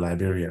 even the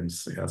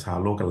librarians, as her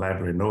local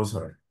library knows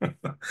her.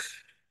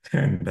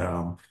 And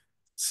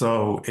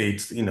so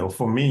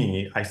for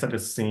me, I started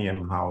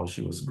seeing how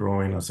she was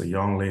growing as a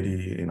young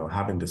lady,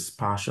 having this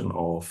passion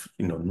of,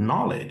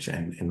 knowledge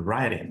and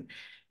writing.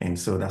 And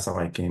so that's how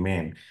I came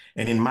in.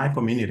 And in my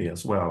community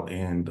as well,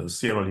 in the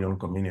Sierra Leone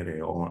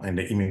community or in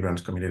the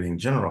immigrant community in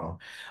general,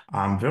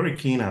 I'm very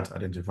keen at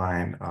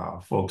identifying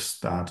folks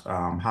that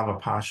have a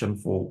passion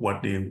for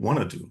what they want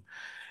to do.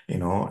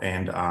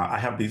 And I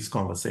have these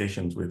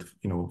conversations with,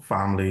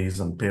 families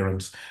and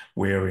parents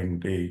wherein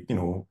they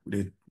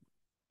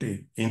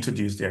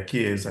introduce their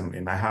kids,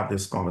 and I have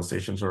these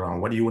conversations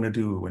around what do you want to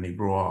do when you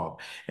grow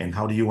up and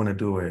how do you want to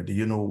do it? Do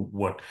you know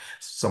what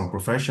some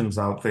professions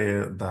out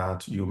there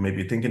that you may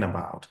be thinking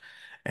about?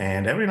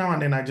 And every now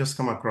and then I just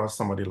come across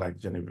somebody like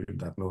Genevieve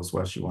that knows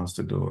what she wants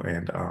to do.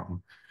 And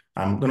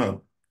I'm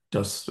gonna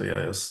just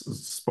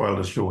spoil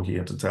the show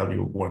here to tell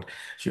you what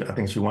I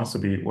think she wants to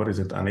be. What is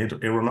it? An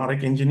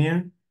aeronautic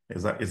engineer?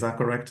 Is that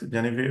correct,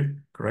 Genevieve?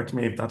 Correct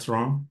me if that's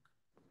wrong.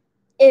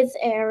 It's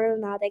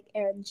aeronautic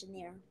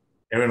engineer.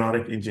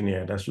 Aeronautic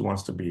engineer that she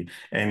wants to be.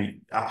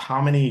 And how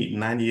many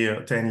 9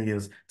 year,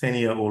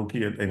 10-year-old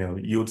kid,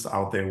 youths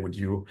out there would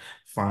you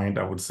find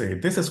that would say,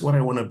 this is what I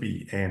want to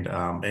be?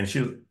 And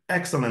she's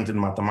excellent in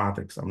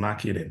mathematics. I'm not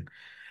kidding.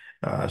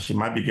 She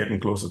might be getting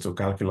closer to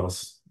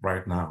calculus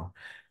right now,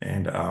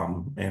 and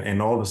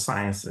all the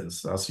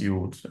sciences, as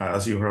you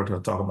heard her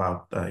talk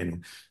about, her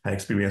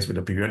experience with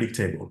the periodic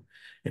table.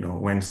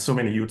 When so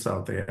many youths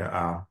out there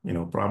are,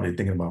 probably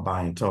thinking about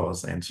buying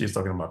toys, and she's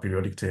talking about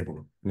periodic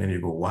table, and then you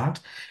go,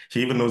 what?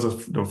 She even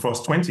knows the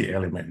first 20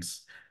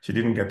 elements. She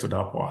didn't get to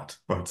that part,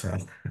 but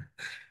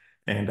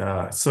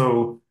and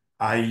so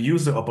I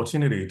used the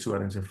opportunity to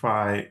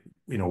identify,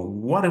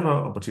 whatever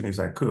opportunities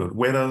I could,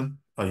 whether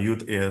a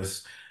youth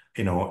is,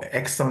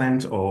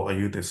 excellent or a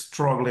youth is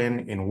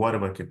struggling in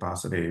whatever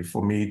capacity,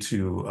 for me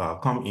to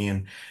come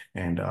in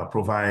and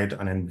provide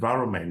an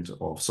environment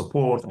of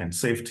support and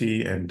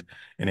safety and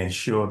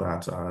ensure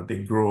that they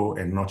grow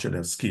and nurture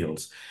their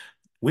skills,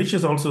 which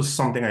is also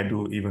something I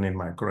do even in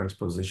my current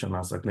position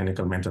as a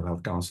clinical mental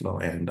health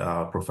counselor and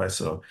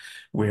professor,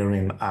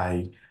 wherein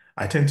I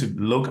tend to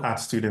look at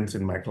students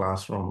in my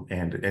classroom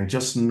and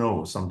just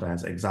know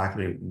sometimes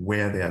exactly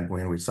where they are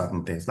going with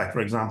certain things. Like, for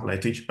example, I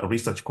teach a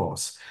research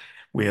course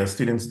where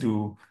students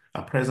do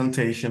a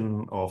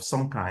presentation of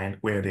some kind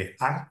where they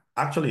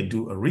actually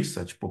do a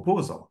research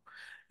proposal.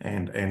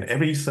 And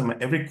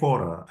every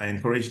quarter, I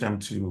encourage them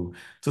to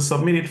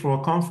submit it for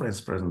a conference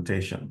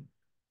presentation.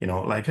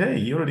 Like, hey,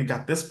 you already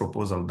got this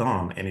proposal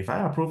done. And if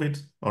I approve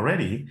it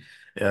already,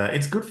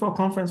 it's good for a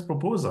conference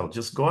proposal.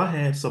 Just go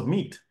ahead,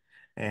 submit.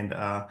 And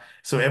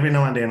so every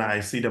now and then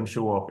I see them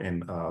show up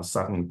in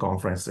certain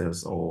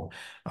conferences, or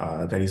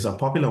there is a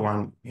popular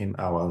one in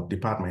our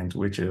department,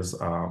 which is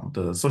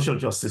the Social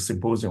Justice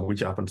Symposium, which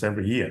happens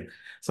every year.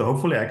 So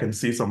hopefully I can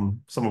see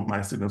some of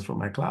my students from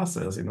my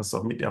classes,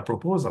 submit their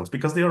proposals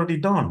because they're already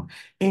done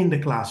in the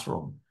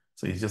classroom.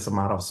 So it's just a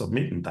matter of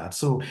submitting that.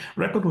 So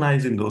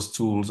recognizing those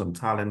tools and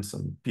talents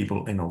and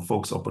people,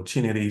 folks'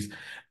 opportunities,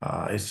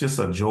 it's just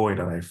a joy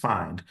that I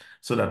find,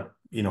 so that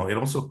it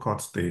also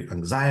cuts the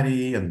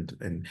anxiety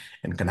and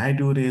can I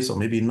do this or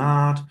maybe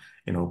not,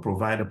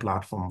 provide a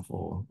platform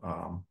for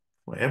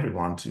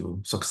everyone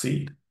to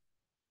succeed.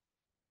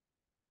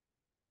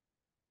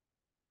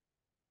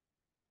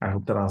 I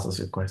hope that answers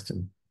your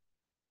question.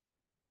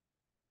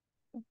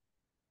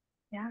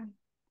 Yeah.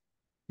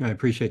 I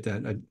appreciate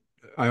that.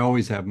 I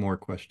always have more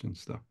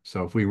questions though.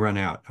 So if we run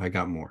out, I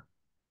got more.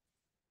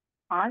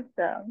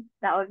 Awesome.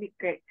 That would be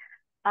great.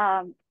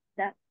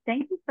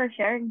 Thank you for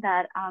sharing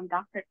that,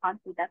 Dr.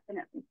 Conteh.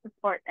 Definitely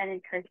support and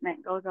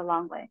encouragement goes a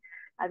long way.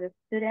 As a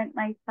student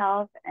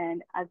myself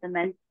and as a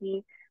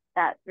mentee,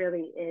 that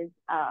really is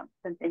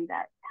something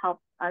that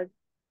helps us,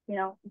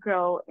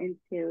 grow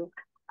into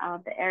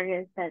the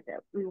areas that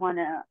we want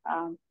to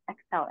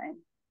excel in.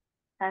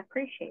 I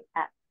appreciate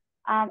that.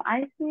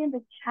 I see in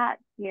the chat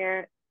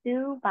here,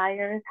 Sue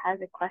Byers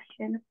has a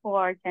question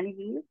for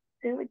Genevieve.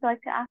 Sue, would you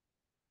like to ask?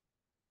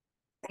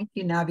 Thank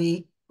you,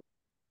 Nabi.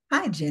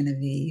 Hi,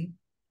 Genevieve.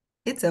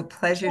 It's a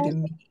pleasure to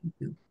meet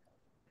you.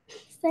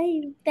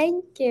 Same.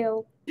 Thank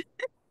you.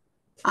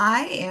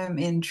 I am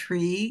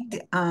intrigued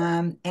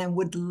and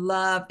would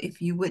love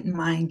if you wouldn't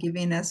mind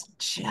giving us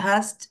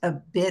just a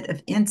bit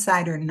of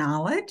insider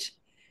knowledge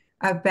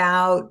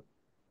about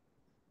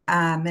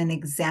an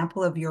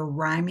example of your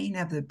rhyming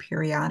of the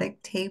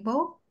periodic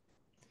table.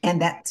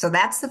 And so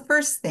that's the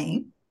first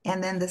thing.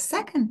 And then the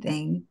second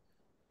thing,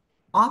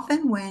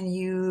 often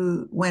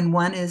when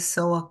one is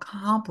so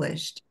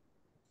accomplished,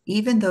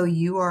 even though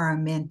you are a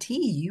mentee,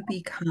 you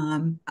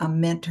become a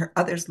mentor.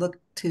 Others look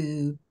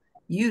to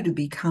you to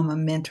become a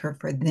mentor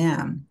for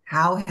them.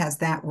 How has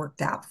that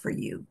worked out for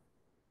you?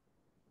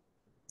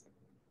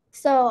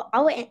 So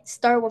I will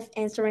start with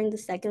answering the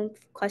second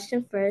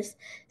question first.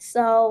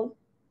 So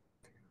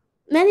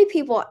many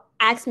people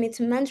ask me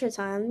to mentor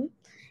them,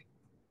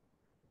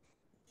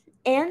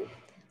 and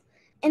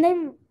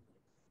then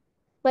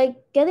like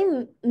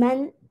getting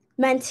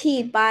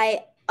mentee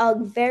by a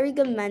very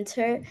good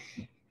mentor,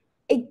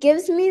 it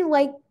gives me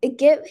like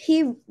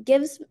he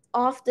gives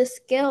off the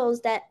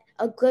skills that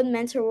a good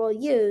mentor will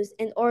use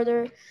in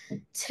order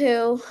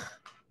to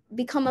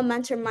become a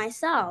mentor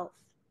myself.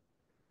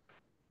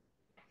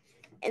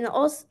 And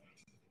also,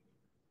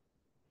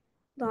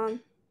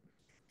 um,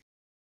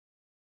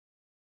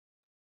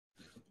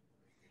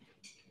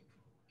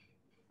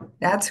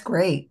 That's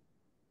great.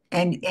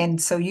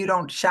 And so you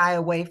don't shy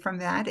away from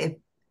that if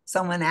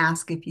someone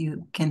asks if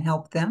you can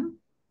help them?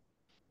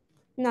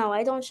 no,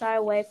 I don't shy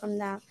away from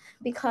that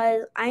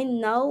because I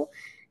know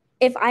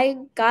if I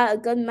got a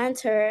good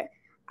mentor,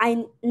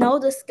 I know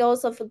the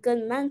skills of a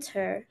good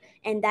mentor,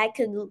 and that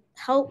could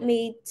help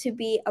me to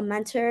be a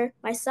mentor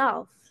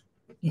myself.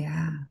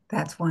 Yeah,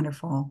 that's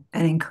wonderful.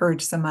 And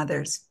encourage some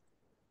others.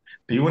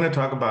 Do you want to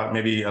talk about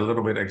maybe a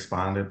little bit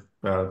expanded,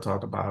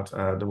 talk about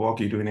the work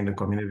you're doing in the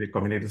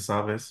community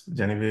service,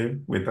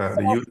 Genevieve, with the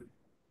So, youth,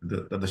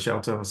 the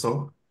shelter or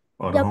so,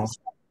 or the yep. home?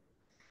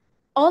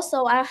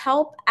 Also, I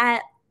help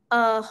at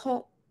a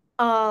home,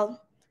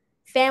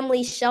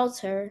 family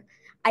shelter.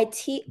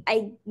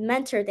 I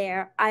mentor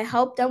there. I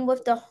help them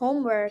with the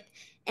homework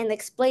and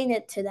explain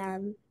it to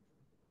them.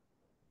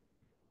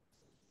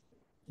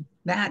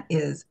 That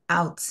is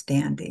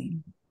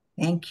outstanding.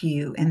 Thank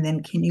you. And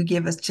then can you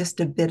give us just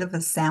a bit of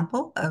a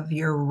sample of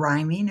your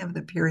rhyming of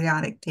the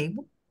periodic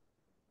table?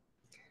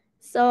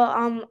 So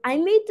I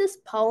made this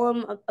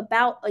poem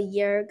about a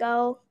year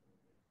ago.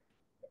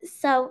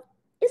 So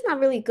it's not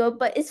really good,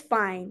 but it's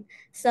fine.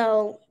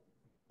 So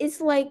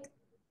it's like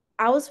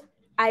I was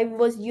I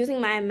was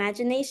using my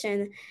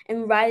imagination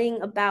and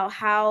writing about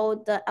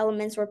how the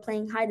elements were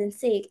playing hide and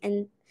seek,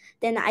 and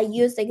then I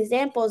used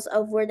examples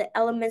of where the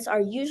elements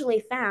are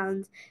usually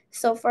found.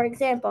 So for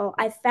example,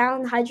 I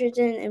found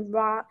hydrogen in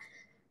rocket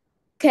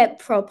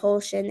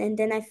propulsion, and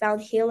then I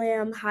found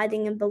helium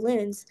hiding in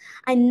balloons.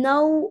 I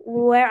know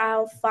where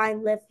I'll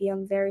find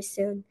lithium very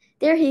soon.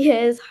 There he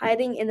is,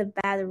 hiding in a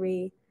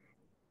battery.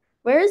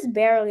 Where is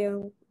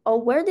barium? Oh,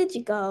 where did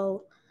you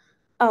go?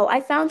 Oh,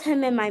 I found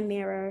him in my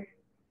mirror.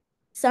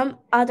 Some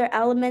other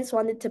elements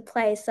wanted to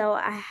play, so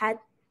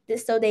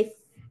they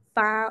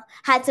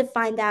had to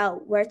find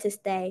out where to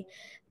stay.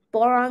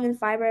 Boron in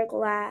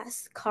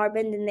fiberglass,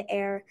 carbon in the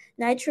air,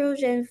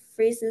 nitrogen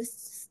freezes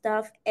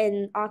stuff,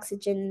 and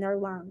oxygen in their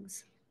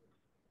lungs.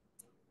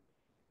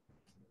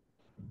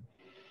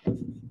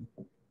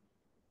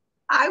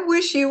 I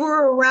wish you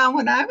were around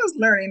when I was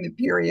learning the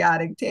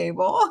periodic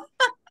table.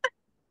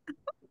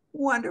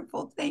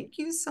 Wonderful. Thank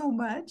you so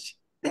much.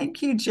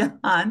 Thank you,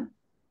 John.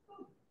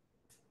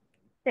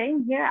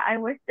 Same here. I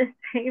wish the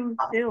same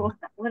too.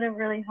 That would have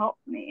really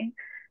helped me.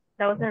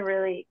 That was a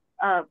really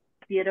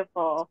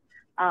beautiful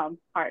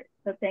part.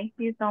 So thank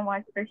you so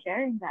much for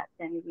sharing that,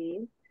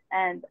 Genevieve,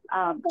 and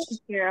to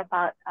hear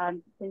about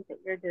the things that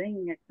you're doing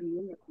in your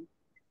community.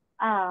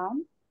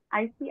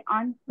 I see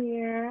on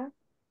here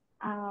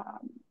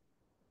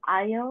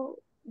Io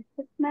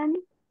Sisman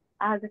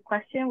has a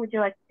question. Would you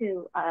like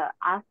to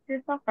ask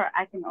yourself, or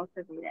I can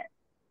also read it?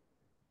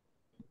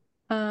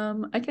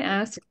 I can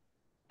ask.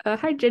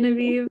 Hi,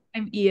 Genevieve.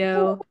 I'm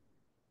EO.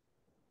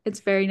 It's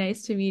very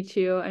nice to meet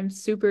you. I'm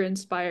super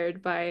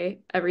inspired by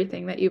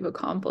everything that you've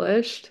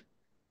accomplished.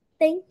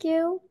 Thank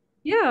you.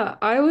 Yeah,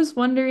 I was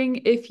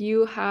wondering if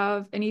you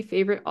have any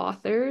favorite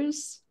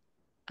authors.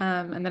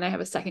 And then I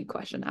have a second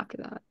question after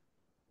that.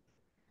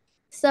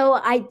 So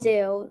I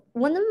do.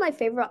 One of my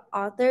favorite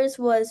authors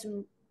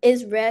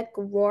is Rick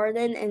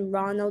Riordan and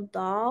Ronald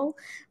Dahl.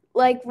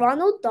 Like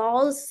Ronald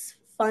Dahl's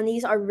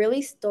funnies are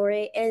really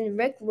story, and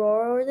Rick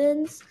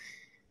Riordan's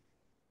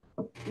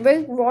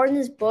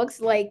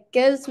books like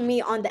gives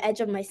me on the edge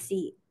of my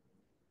seat.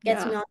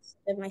 Gets me Yeah, on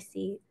the edge of my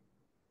seat.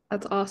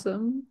 that's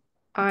awesome.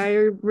 I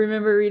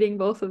remember reading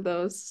both of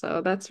those,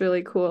 so that's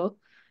really cool.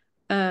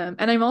 And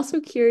I'm also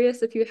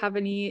curious if you have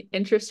any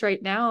interest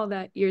right now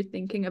that you're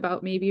thinking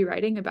about maybe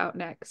writing about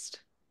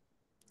next.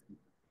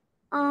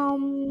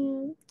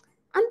 Um,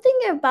 I'm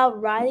thinking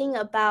about writing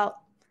about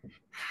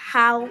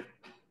how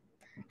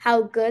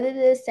how good it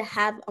is to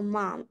have a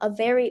mom,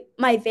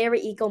 my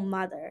very equal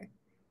mother.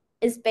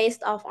 Is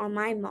based off on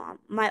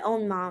my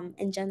own mom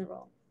in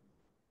general.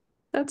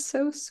 That's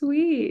so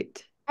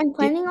sweet. I'm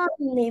planning on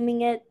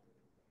naming it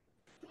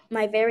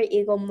My Very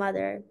Eagle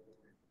Mother.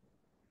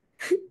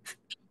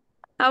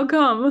 How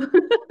come?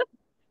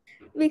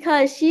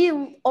 Because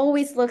she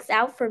always looks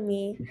out for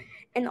me,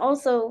 and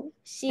also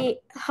she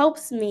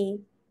helps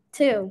me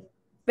too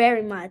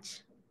very much.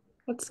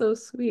 That's so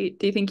sweet.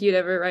 Do you think you'd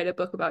ever write a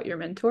book about your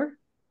mentor?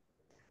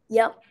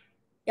 Yep,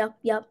 yep.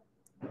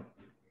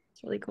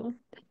 It's really cool.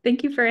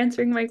 Thank you for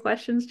answering my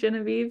questions,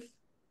 Genevieve.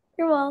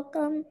 You're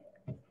welcome.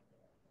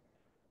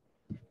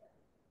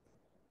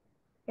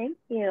 Thank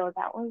you.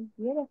 That was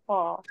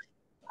beautiful.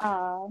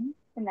 The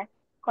next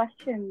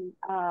question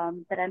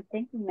that I'm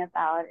thinking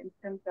about in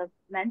terms of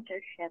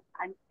mentorship,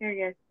 I'm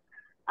curious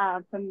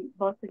from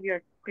both of your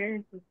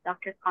experiences,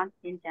 Dr. Conteh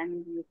and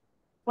Genevieve,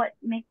 what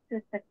makes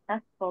a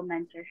successful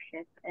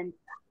mentorship and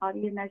how do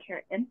you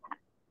measure impact?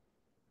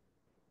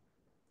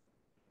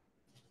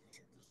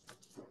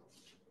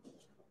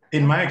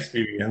 In my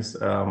experience,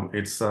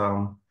 it's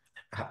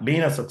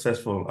being a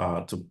successful,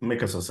 to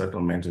make a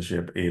successful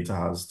mentorship, it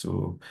has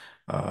to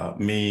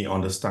me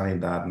understanding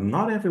that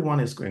not everyone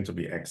is going to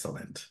be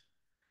excellent,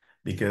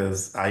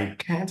 because I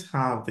can't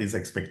have these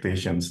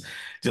expectations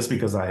just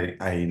because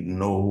I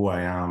know who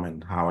I am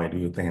and how I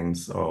do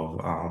things. Of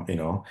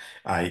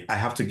I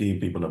have to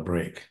give people a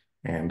break,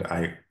 and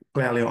I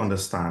clearly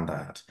understand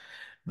that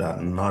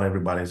not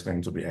everybody is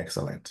going to be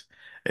excellent.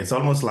 It's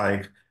almost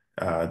like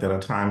there are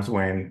times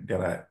when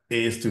there are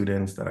A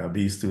students, there are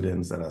B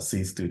students, there are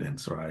C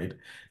students, right?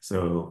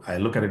 So I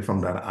look at it from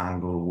that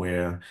angle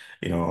where,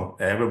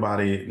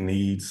 everybody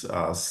needs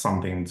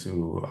something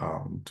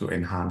to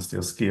enhance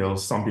their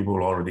skills. Some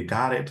people already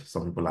got it.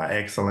 Some people are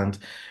excellent.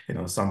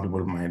 Some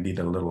people might need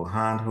a little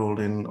hand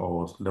holding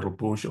or a little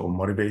push or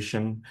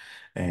motivation.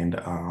 And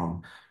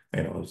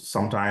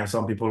sometimes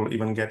some people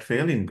even get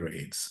failing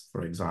grades,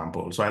 for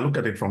example. So I look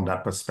at it from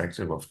that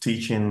perspective of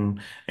teaching,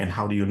 and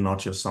how do you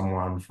nurture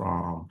someone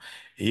from,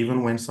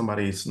 even when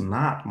somebody is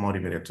not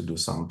motivated to do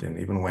something,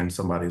 even when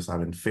somebody is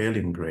having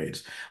failing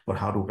grades, but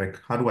how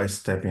do I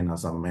step in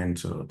as a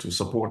mentor to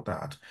support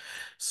that?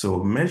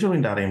 So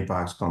measuring that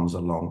impact comes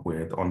along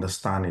with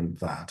understanding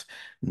that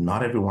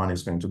not everyone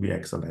is going to be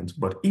excellent,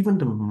 but even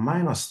the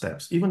minor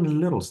steps, even the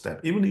little step,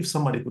 even if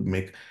somebody could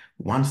make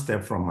one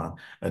step from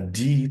a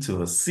D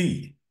to a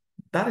C,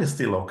 that is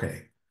still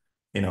okay.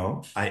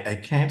 I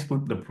can't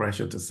put the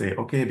pressure to say,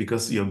 okay,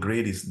 because your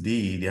grade is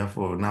D,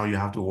 therefore now you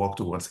have to walk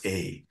towards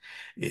A.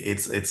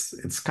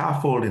 It's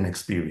scaffolding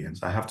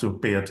experience. I have to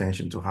pay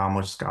attention to how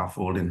much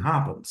scaffolding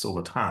happens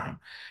over time.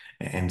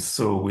 And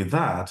so with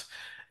that,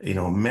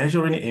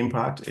 measuring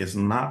impact is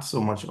not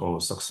so much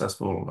a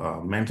successful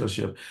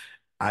mentorship.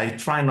 I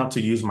try not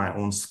to use my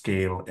own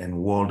scale and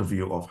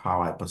worldview of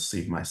how I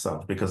perceive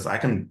myself, because I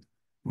can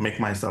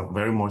make myself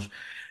very much,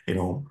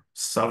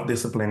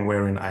 self-discipline,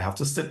 wherein I have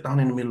to sit down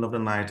in the middle of the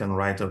night and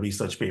write a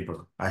research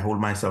paper. I hold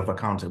myself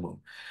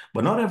accountable.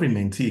 But not every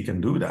mentee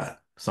can do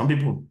that. Some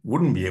people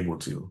wouldn't be able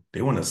to.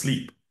 They want to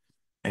sleep.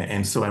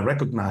 And so I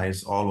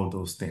recognize all of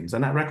those things,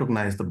 and I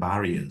recognize the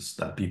barriers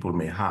that people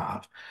may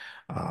have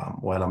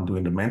while I'm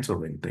doing the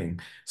mentoring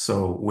thing.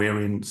 So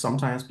wherein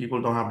sometimes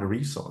people don't have the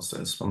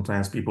resources,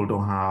 sometimes people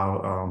don't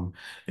have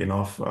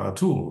enough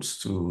tools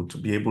to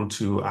be able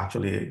to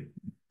actually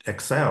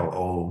excel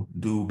or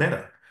do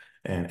better.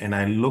 And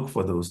I look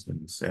for those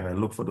things, and I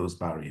look for those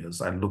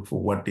barriers. I look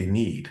for what they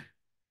need.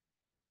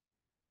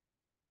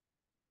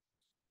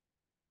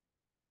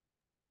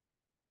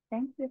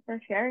 Thank you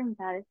for sharing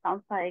that. It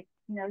sounds like,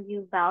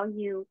 you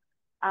value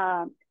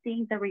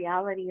seeing the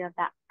reality of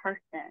that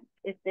person,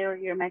 if they're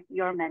your mentee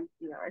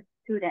or a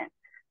student,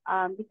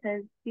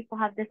 because people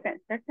have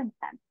different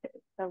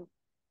circumstances. So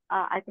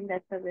I think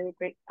that's a really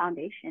great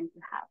foundation to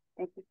have.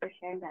 Thank you for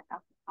sharing that,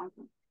 Dr.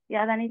 Thompson. Do you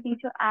have anything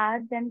to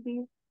add,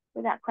 Genevieve,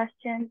 to that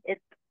question?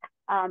 It's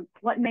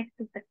what makes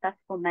a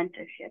successful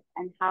mentorship,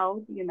 and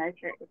how do you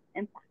measure its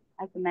impact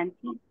as a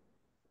mentee?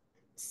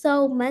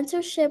 So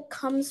mentorship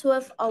comes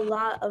with a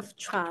lot of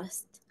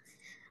trust.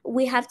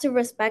 We have to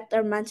respect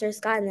our mentor's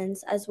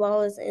guidance, as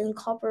well as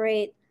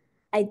incorporate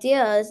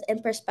ideas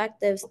and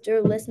perspectives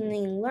through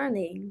listening and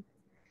learning.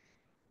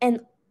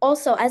 And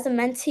also, as a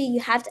mentee, you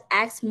have to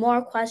ask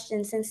more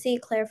questions and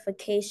seek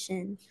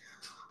clarification.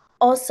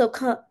 Also,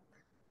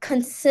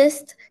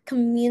 consist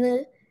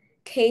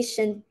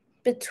communication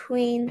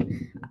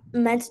between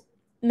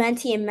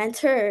mentee and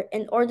mentor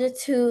in order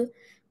to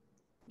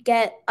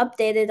get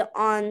updated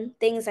on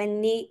things I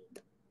need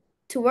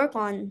to work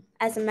on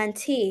as a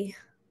mentee.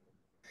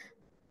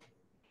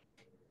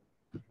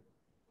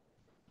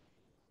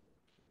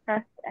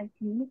 Trust and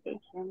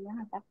communication.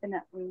 Yeah,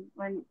 definitely.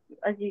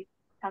 As you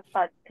talk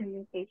about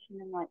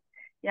communication, and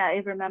I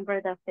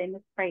remember the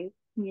famous phrase,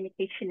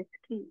 communication is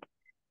key.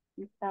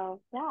 And so,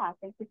 yeah,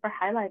 thank you for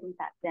highlighting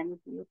that,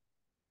 Genevieve.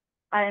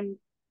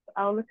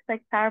 Looks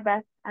like Sarah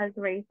Beth has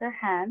raised her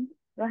hand.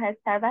 Go ahead,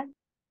 Sarah Beth.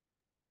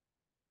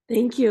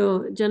 Thank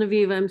you,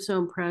 Genevieve. I'm so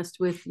impressed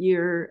with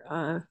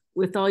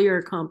with all your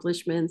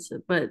accomplishments,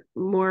 but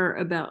more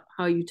about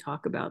how you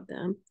talk about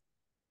them.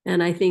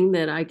 And I think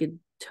that I could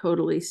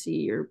totally see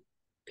your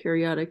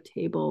periodic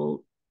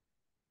table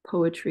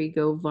poetry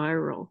go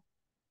viral.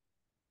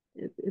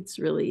 It's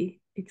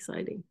really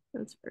exciting.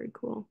 That's very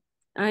cool.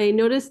 I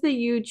noticed that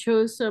you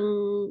chose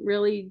some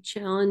really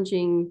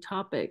challenging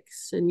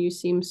topics, and you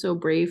seem so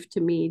brave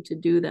to me to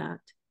do that.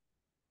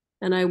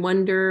 And I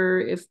wonder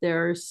if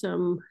there are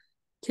some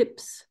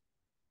tips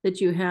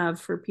that you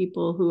have for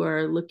people who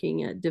are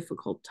looking at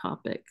difficult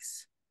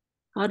topics.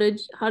 How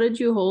did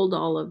you hold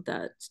all of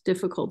that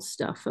difficult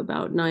stuff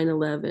about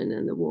 9/11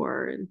 and the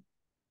war,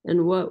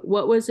 and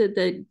what was it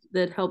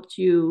that helped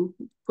you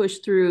push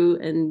through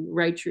and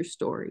write your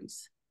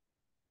stories?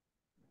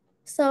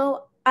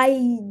 So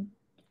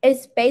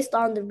it's based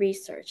on the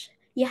research.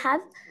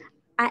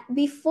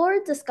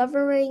 Before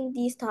discovering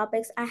these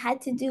topics, I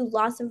had to do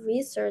lots of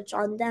research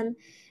on them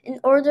in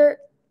order.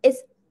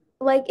 It's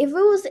like if it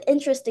was an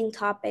interesting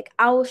topic,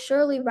 I will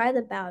surely write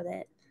about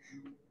it.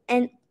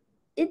 And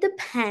it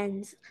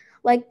depends.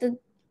 Like the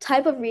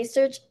type of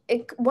research,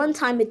 one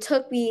time it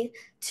took me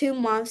 2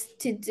 months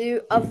to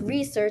do of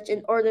research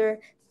in order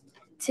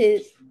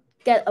to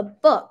get a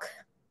book.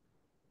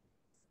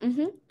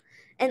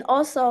 And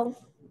also,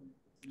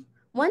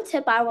 one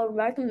tip I would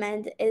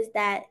recommend is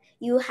that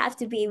you have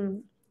to be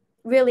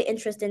really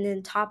interested in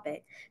the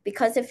topic,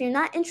 because if you're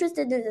not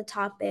interested in the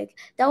topic,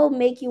 that will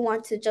make you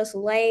want to just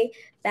lay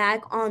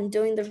back on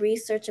doing the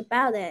research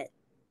about it.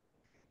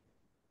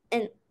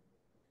 And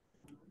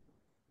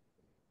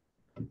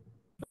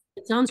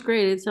it sounds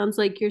great. It sounds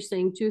like you're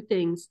saying two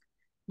things.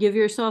 Give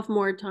yourself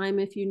more time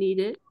if you need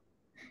it.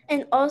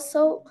 And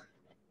also,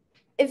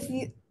 if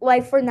you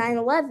like for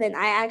 9/11,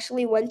 I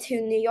actually went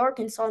to New York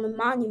and saw the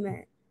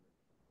monument.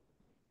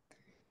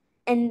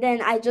 And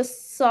then I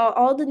just saw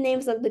all the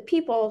names of the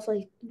people. I was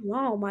like,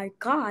 oh my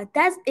God,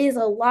 that is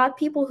a lot of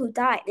people who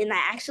died. And I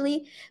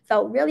actually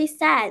felt really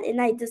sad.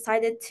 And I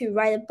decided to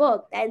write a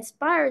book that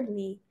inspired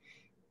me.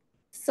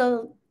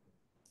 So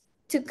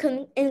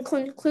in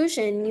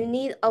conclusion, you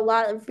need a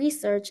lot of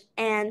research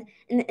and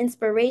an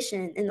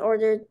inspiration in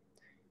order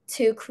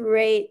to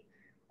create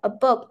a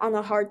book on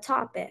a hard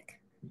topic.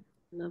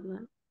 Love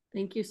that.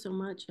 Thank you so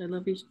much. I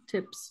love your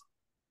tips.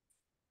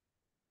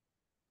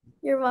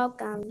 You're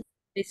welcome.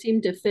 They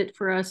seem to fit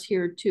for us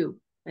here too.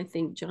 I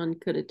think John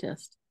could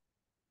attest.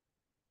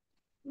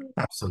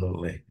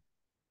 Absolutely.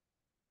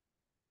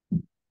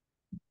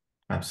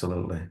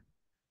 Absolutely.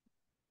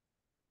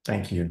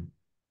 Thank you.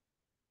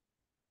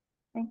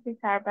 Thank you,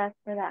 Sarah,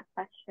 for that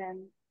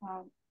question.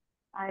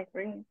 I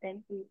agree.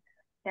 Thank you,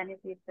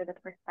 Genevieve, for the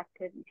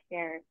perspective you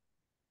shared.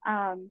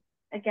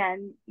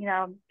 Again,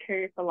 I'm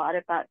curious a lot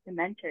about the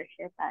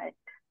mentorship.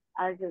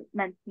 As a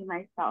mentee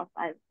myself,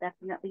 I've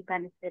definitely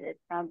benefited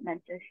from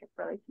mentorship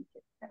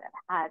relationships that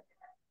I've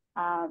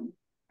had.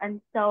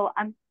 And so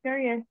I'm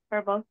curious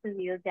for both of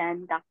you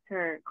again,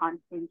 Dr. Conteh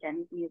and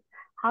Genevieve,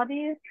 how do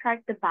you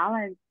strike the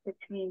balance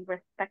between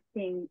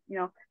respecting,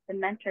 the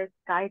mentor's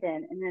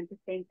guidance and at the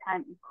same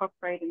time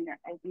incorporating their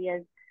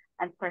ideas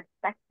and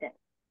perspectives?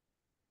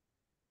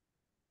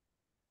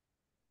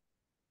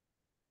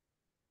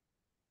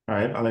 All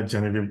right, I'll let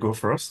Genevieve go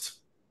first.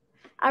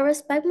 I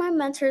respect my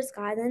mentor's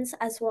guidance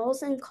as well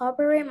as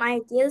incorporate my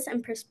ideas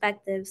and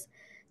perspectives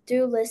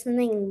through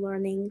listening and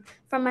learning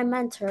from my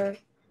mentor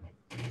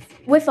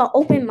with an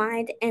open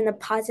mind and a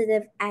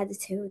positive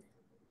attitude.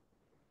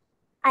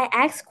 I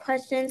ask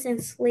questions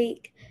and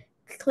seek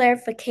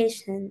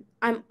clarification.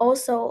 I'm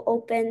also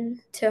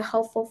open to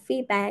helpful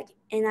feedback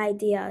and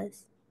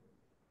ideas.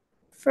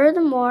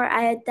 Furthermore,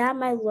 I adapt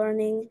my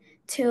learning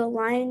to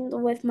align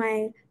with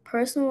my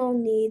personal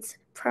needs,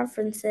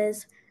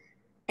 preferences,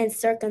 and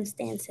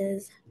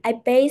circumstances. I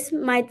base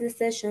my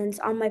decisions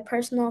on my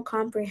personal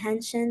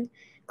comprehension,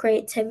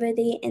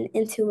 creativity, and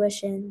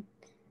intuition.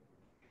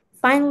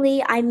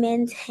 Finally, I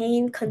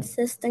maintain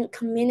consistent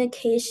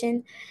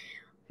communication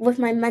with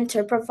my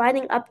mentor,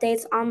 providing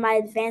updates on my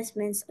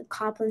advancements,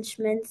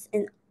 accomplishments,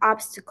 and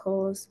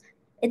obstacles.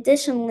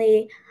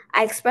 Additionally,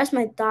 I express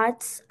my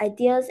thoughts,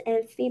 ideas,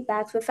 and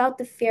feedbacks without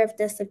the fear of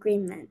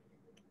disagreement.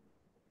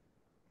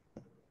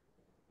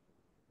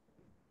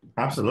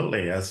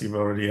 Absolutely. As you've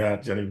already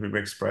had Genevieve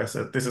express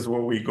it, this is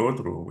what we go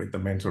through with the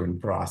mentoring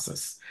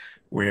process,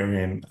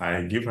 wherein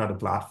I give her the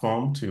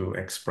platform to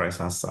express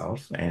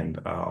herself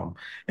and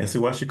see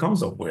what she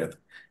comes up with.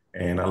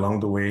 And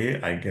along the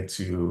way, I get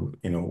to,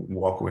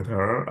 walk with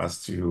her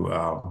as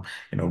to,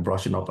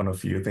 brushing up on a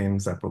few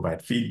things. I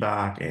provide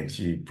feedback and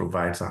she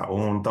provides her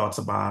own thoughts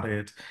about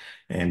it.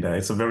 And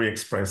it's a very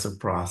expressive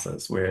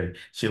process where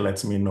she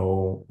lets me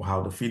know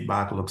how the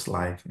feedback looks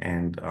like,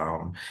 and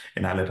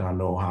I let her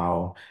know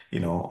how,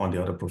 on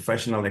the other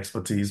professional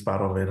expertise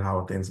part of it,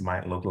 how things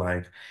might look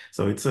like.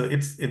 So it's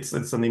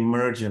an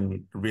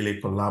emerging, really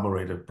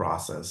collaborative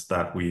process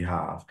that we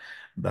have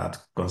that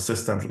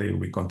consistently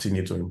we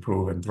continue to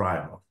improve and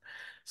thrive on,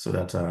 so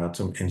that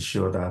to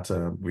ensure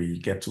that we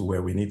get to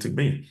where we need to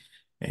be.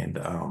 And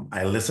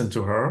I listen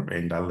to her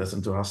and I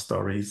listen to her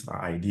stories,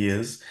 her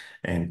ideas,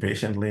 and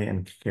patiently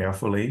and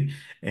carefully,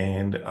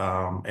 and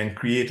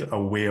create a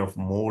way of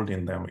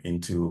molding them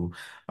into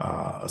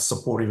a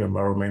supportive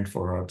environment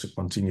for her to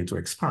continue to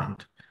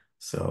expand.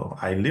 So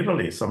I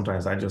literally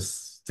sometimes I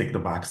just take the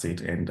back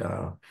seat and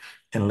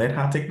let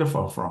her take the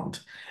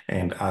forefront.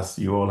 And as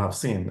you all have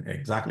seen,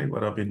 exactly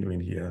what I've been doing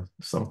here.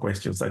 Some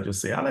questions I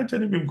just say, I'll let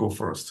Genevieve go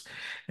first.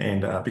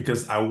 And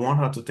because I want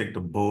her to take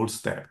the bold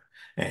step.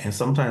 And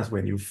sometimes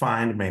when you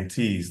find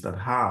mentees that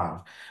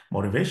have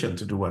motivation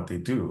to do what they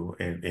do,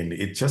 and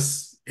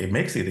it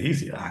makes it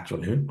easier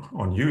actually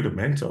on you, the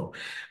mentor,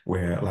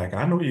 where like,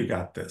 I know you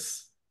got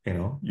this.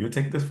 You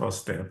take this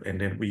first step, and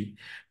then we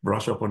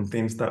brush up on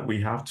things that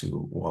we have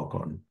to work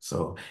on.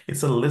 So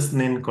it's a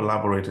listening,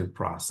 collaborative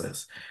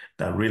process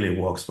that really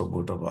works for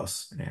both of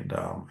us. And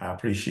I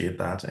appreciate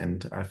that.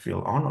 And I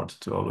feel honored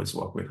to always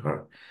work with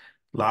her.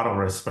 A lot of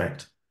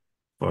respect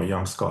for a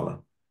young scholar.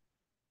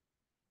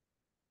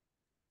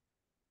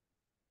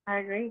 I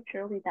agree.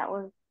 Truly, that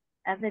was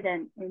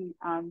evident in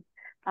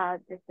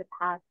just the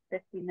past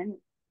 50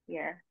 minutes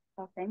here.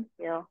 So thank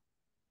you.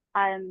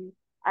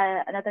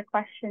 Another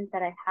question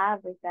that I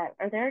have is that,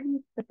 are there any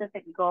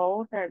specific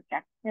goals or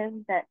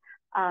objectives that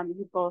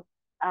you both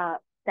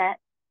set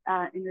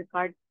in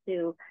regards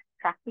to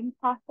tracking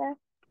process?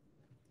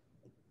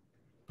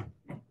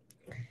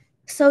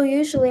 So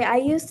usually I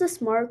use the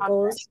SMART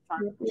goals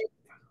to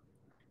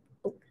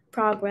make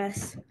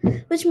progress,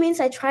 which means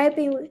I try to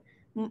be.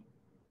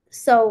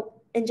 So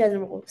in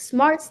general,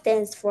 SMART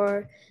stands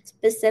for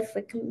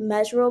specific,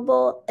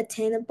 measurable,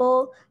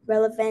 attainable,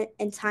 relevant,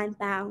 and time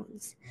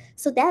bounds.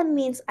 So that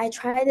means I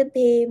try to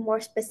be more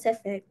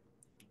specific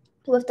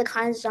with the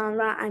kind of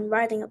genre I'm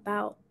writing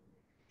about.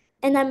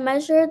 And I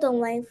measure the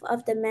length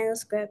of the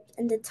manuscript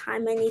and the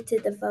time I need to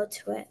devote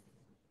to it.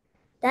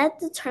 That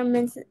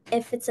determines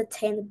if it's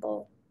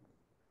attainable.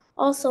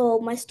 Also,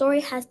 my story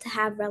has to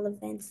have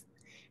relevance,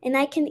 and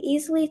I can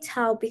easily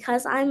tell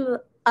because I'm an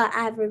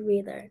avid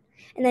reader,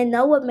 and I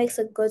know what makes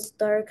a good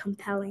story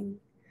compelling.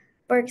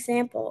 For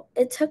example,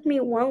 it took me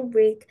 1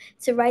 week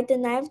to write The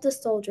Night of the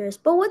Soldiers,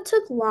 but what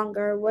took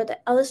longer were the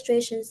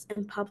illustrations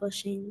and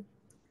publishing.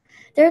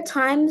 There are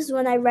times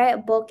when I write a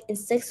book in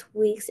 6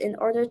 weeks in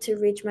order to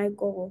reach my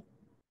goal.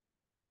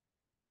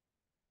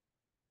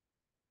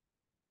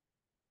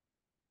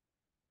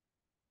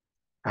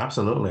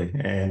 Absolutely.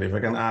 And if I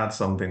can add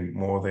something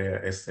more there,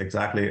 it's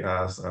exactly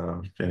as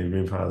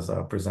Genevieve has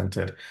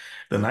presented.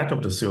 The Night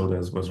of the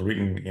Soldiers was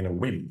written in a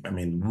whim. I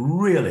mean,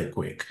 really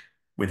quick.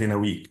 Within a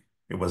week,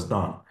 it was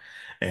done.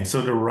 And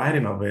so the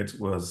writing of it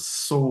was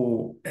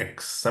so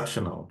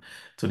exceptional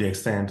to the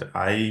extent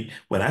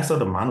when I saw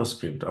the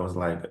manuscript, I was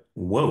like,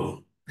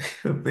 whoa,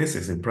 this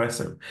is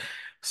impressive.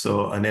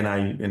 So, and then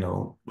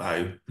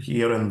I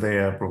here and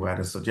there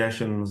provided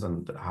suggestions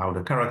and how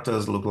the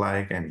characters look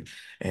like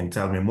and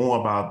tell me more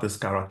about this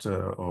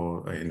character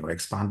or,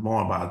 expand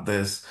more about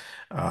this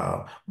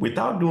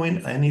without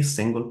doing any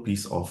single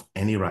piece of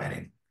any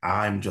writing.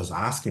 I'm just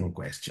asking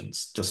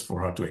questions just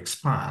for her to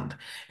expand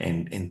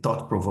and in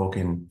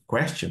thought-provoking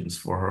questions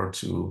for her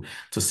to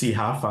see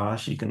how far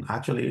she can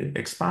actually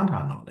expand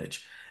her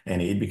knowledge.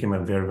 And it became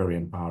a very, very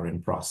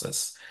empowering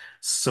process.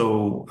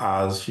 So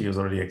as she has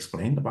already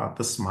explained about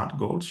the SMART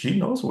goals, she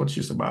knows what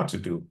she's about to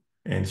do,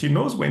 and she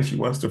knows when she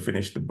wants to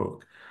finish the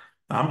book.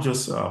 I'm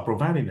just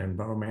providing an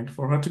environment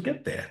for her to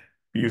get there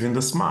using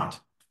the SMART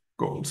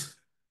goals.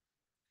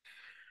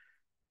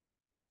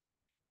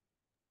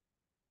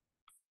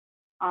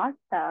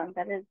 Awesome.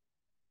 That is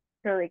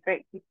really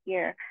great to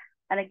hear.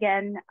 And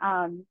again,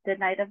 The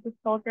Night of the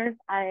Soldiers,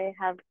 I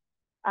have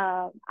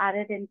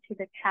added into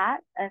the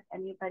chat if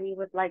anybody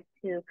would like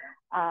to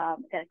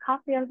get a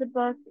copy of the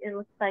book. It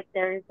looks like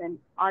there is an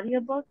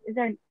audiobook. Is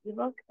there an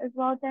ebook as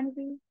well,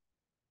 Genevieve?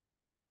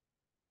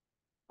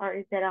 Or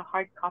is it a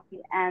hard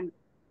copy and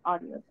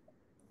audio?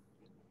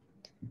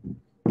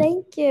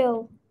 Thank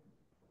you.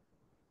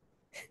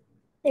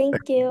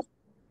 Thank you.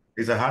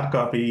 There's a hard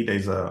copy,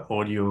 there's an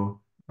audio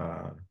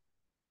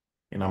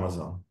in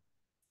Amazon.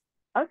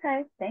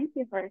 Okay, thank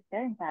you for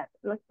sharing that.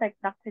 It looks like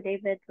Dr.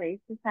 David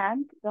raised his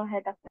hand. Go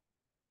ahead, Dr.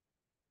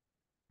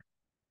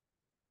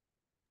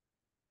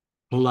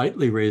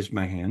 Politely raised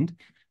my hand.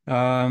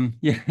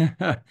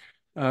 Yeah,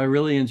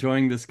 really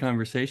enjoying this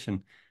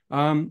conversation.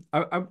 I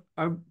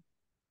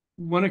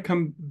want to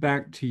come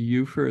back to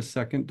you for a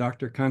second,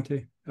 Dr.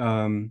 Conteh.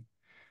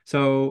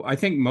 So I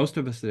think most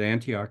of us at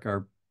Antioch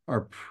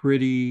are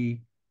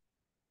pretty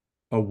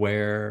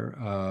aware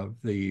of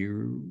the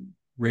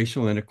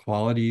racial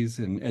inequalities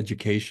in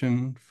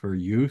education for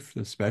youth,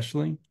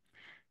 especially,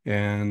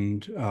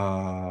 and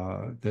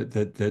that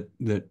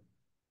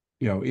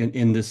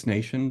in this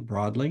nation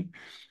broadly.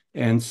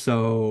 And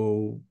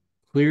so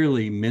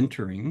clearly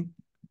mentoring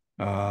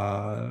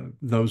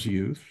those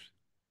youth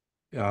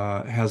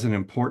has an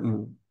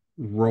important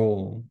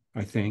role,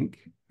 I think.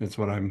 That's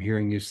what I'm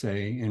hearing you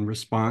say in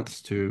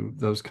response to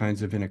those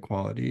kinds of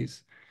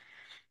inequalities.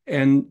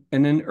 And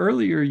then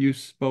earlier you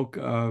spoke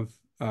of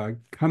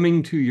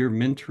coming to your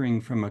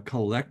mentoring from a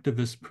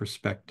collectivist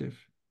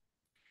perspective.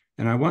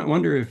 And I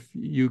wonder if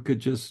you could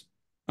just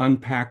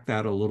unpack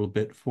that a little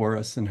bit for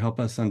us and help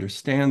us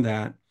understand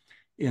that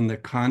in the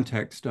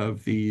context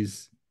of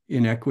these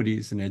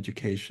inequities in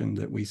education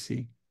that we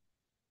see.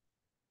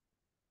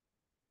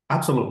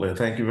 Absolutely.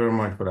 Thank you very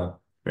much for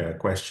that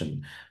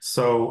question.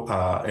 So,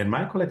 in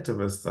my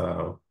collectivist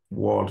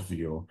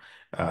worldview,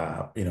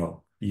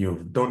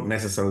 you don't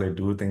necessarily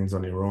do things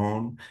on your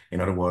own. In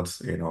other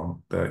words,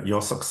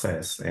 your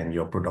success and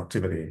your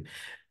productivity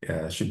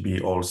should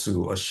be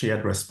also a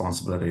shared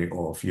responsibility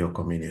of your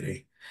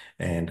community.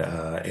 And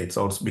it's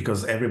also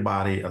because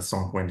everybody at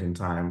some point in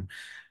time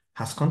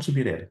has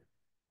contributed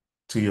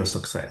to your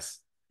success,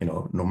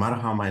 no matter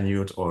how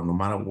minute or no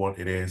matter what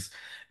it is.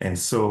 And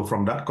so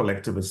from that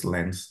collectivist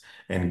lens,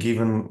 and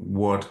given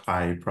what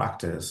I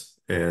practice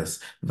is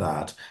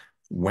that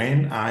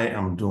when I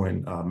am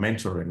doing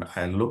mentoring,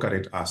 I look at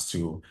it as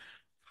to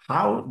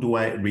how do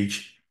I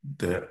reach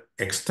the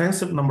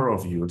extensive number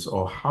of youths,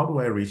 or how do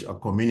I reach a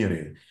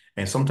community?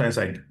 And sometimes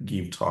I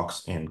give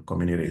talks in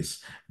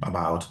communities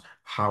about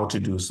how to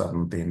do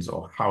certain things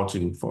or how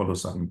to follow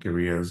certain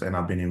careers. And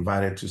I've been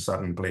invited to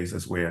certain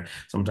places where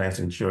sometimes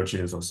in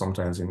churches or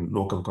sometimes in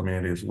local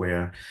communities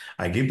where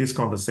I give these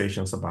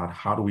conversations about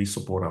how do we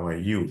support our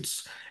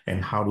youths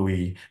and how do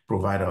we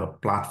provide a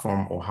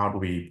platform, or how do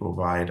we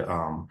provide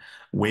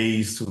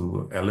ways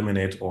to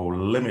eliminate or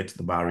limit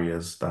the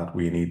barriers that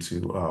we need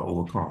to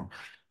overcome.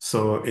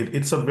 So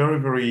it's a very,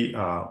 very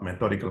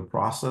methodical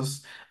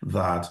process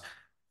that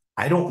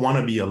I don't want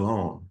to be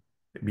alone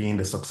being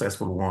the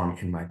successful one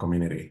in my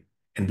community.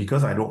 And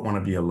because I don't want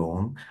to be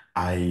alone,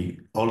 I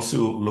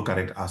also look at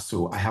it as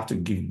to I have to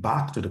give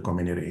back to the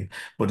community.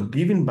 But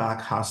giving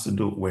back has to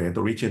do with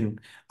reaching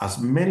as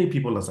many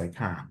people as I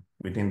can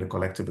within the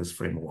collectivist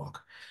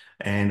framework.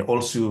 And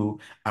also,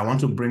 I want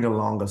to bring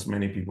along as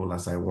many people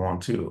as I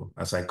want to,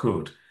 as I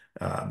could,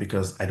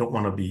 because I don't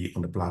want to be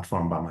on the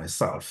platform by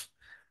myself.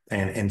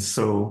 And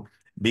so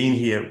being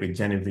here with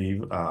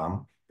Genevieve,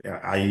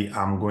 I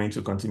am going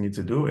to continue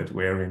to do it,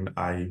 wherein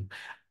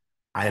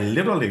I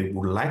literally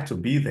would like to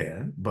be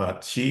there,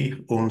 but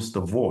she owns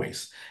the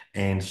voice,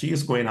 and she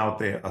is going out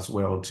there as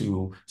well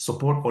to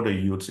support other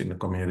youths in the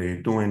community,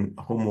 doing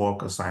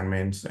homework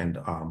assignments and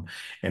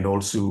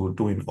also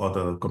doing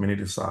other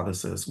community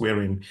services.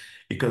 Wherein,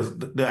 because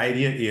the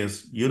idea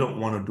is you don't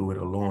want to do it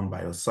alone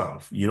by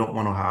yourself. You don't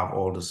want to have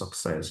all the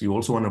success. You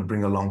also want to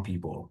bring along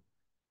people.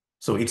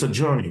 So it's a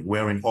journey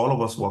wherein all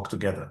of us work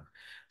together.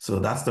 So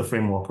that's the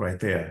framework right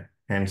there.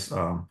 Hence,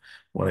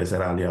 what I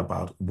said earlier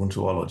about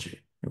Ubuntuology,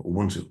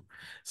 Ubuntu,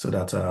 so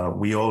that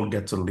we all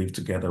get to live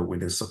together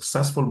with the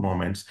successful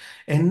moments.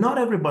 And not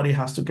everybody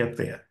has to get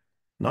there.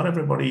 Not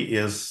everybody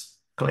is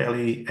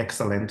clearly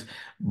excellent,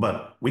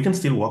 but we can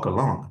still walk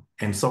along.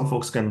 And some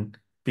folks can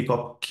pick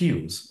up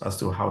cues as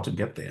to how to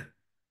get there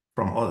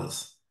from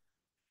others.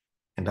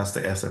 And that's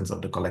the essence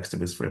of the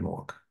collectivist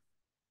framework.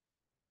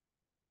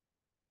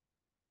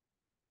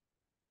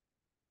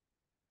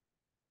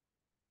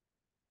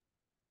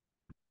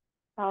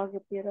 That was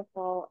a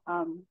beautiful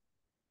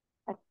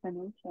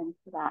explanation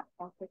to that,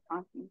 Dr.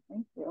 Conteh.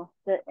 Thank you.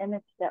 The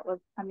image that was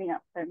coming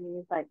up for me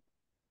is like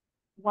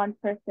one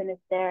person is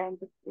there and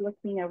just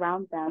looking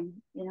around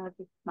them,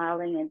 just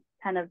smiling and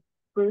kind of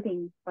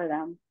rooting for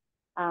them.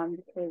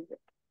 Because,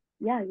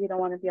 yeah, you don't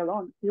want to be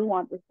alone. You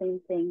want the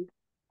same thing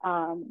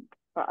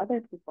for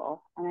other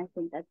people. And I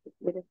think that's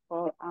a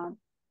beautiful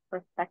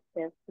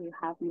perspective to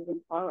have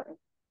moving forward.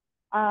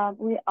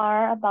 We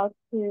are about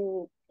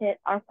to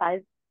hit our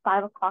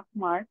 5 o'clock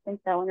mark, and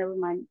so I want to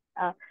remind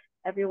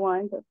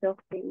everyone that feel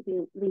free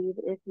to leave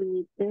if you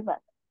need to, but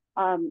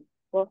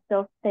we'll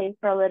still stay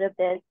for a little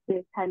bit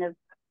to kind of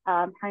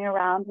hang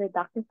around with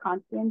Dr.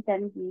 Conteh and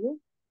Genevieve.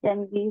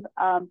 Genevieve,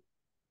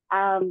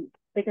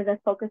 because I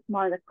focus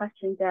more on the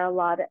questions, there are a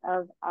lot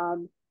of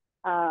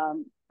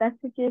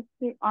messages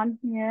on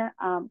here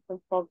from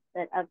folks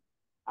that have,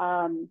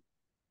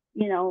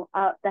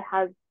 that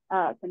has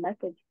the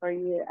message for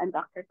you and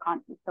Dr.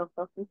 Conteh. So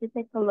feel free to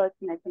take a look,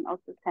 and I can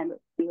also send it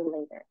to you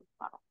later as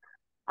well.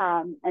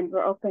 And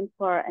we're open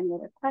for any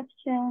other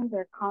questions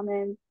or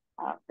comments.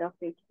 Feel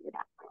free to do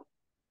that.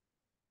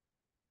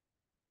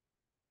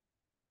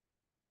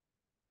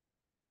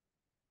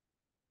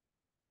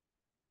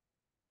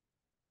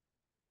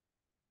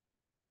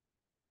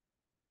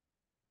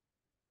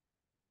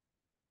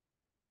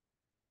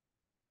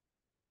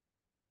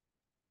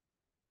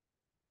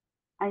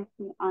 I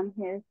see on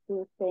here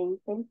too saying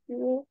thank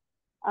you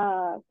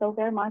so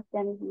very much,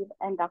 Genevieve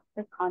and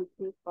Dr.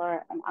 Conteh,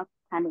 for an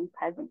outstanding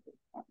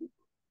presentation.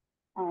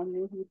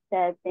 And he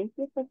said, thank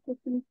you for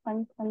kicking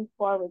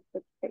 2024 with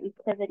such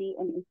creativity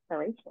and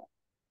inspiration.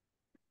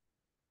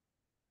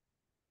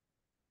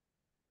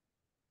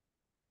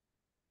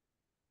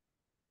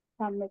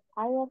 From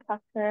Mikhail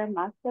Tucker,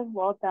 massive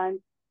well done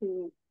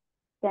to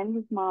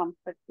Jenny's mom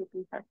for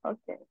keeping her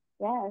focused.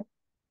 Yes.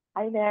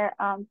 Hi there,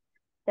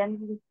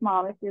 Jenny's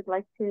mom, if you'd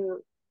like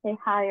to say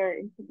hi or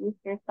introduce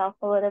yourself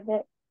a little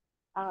bit.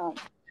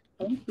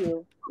 Thank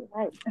you. You're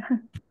right.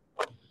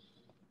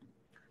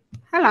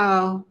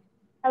 Hello.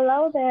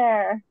 Hello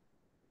there.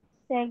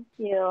 Thank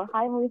you.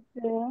 Hi,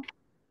 Musu.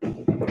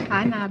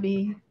 Hi,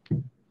 Nabi.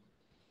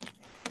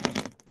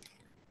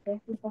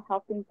 Thank you for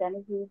helping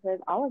Genevieve with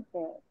all of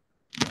this.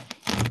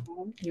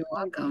 You're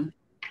welcome.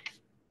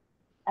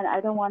 And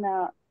I don't want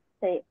to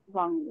say it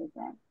wrongly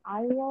again.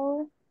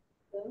 Io,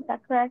 is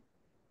that correct?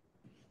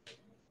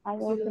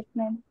 Io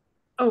Hickman?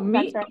 Oh,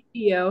 me?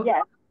 Io.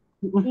 Yes,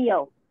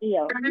 Io.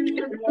 Io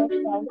says,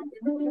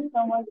 thank you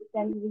so much,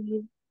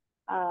 Genevieve.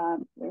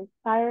 You're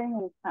inspiring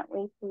and I can't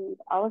wait to read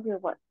all of your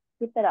work.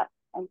 Keep it up.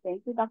 And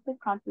thank you, Dr.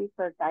 Conteh,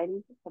 for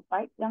guiding such a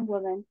bright young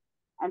woman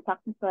and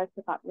talking to us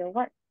about your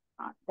work.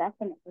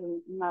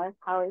 Definitely. Mara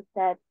Howard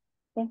said,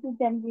 thank you,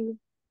 Genevieve,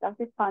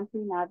 Dr.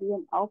 Conteh, Nabi,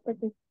 and all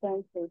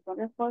participants for this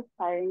wonderful,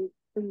 inspiring,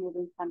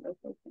 moving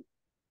conversation.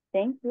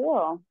 Thank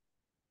you.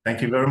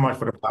 Thank you very much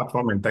for the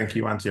platform, and thank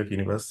you, Antioch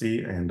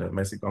University and the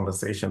Messy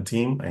Conversation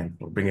team, and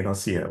for bringing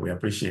us here. We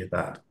appreciate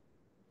that.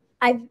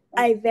 I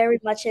very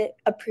much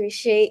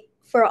appreciate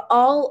for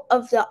all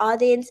of the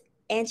audience,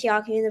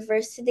 Antioch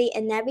University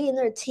and Nabi and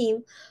their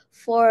team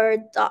for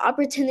the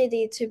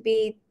opportunity to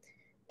be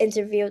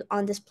interviewed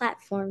on this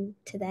platform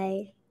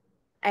today.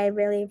 I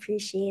really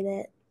appreciate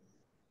it.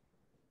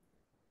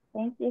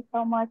 Thank you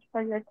so much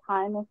for your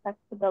time and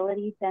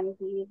flexibility,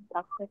 Genevieve,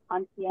 Dr.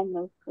 Conteh, and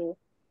Mosu.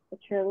 I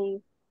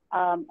truly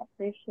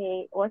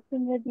appreciate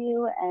working with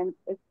you, and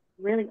it's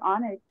really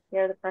honored to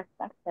hear the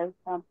perspectives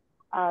from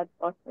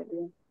both of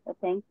you. So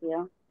thank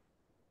you.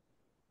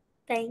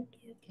 Thank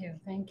you.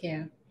 Thank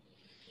you.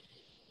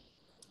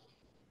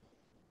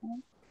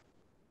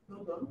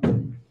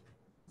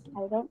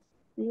 I don't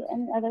see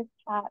any other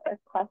chat or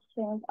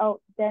questions. Oh,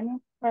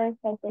 Jennifer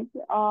said, thank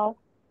you all.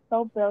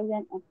 So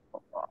brilliant and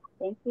hopeful.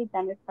 Thank you,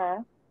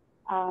 Jennifer.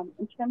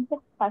 In terms of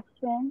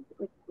questions,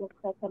 it looks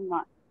like I'm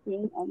not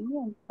seeing any.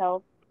 And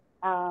so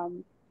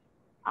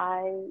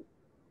I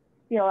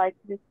feel like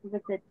this is a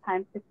good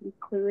time to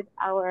conclude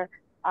our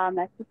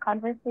Messy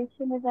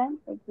Conversation event.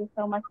 Thank you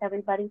so much,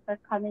 everybody, for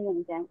coming.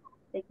 And again,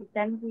 thank you,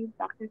 Genevieve,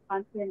 Dr.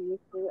 Conteh, and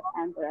Yusu,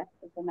 and the rest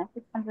of the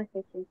Messy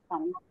Conversation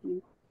planning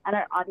team and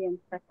our audience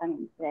for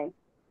coming today.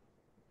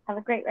 Have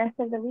a great rest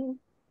of the week.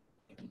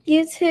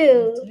 You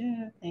too.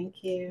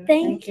 Thank you.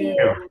 Thank you.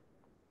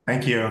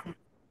 Thank you.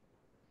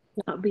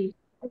 Nabi.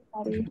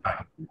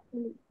 Everybody.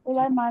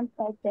 Sulaiman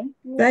said, thank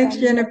you. Thanks,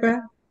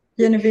 Jennifer.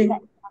 Genevieve.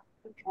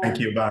 Thank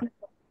you.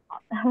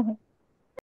 Bye.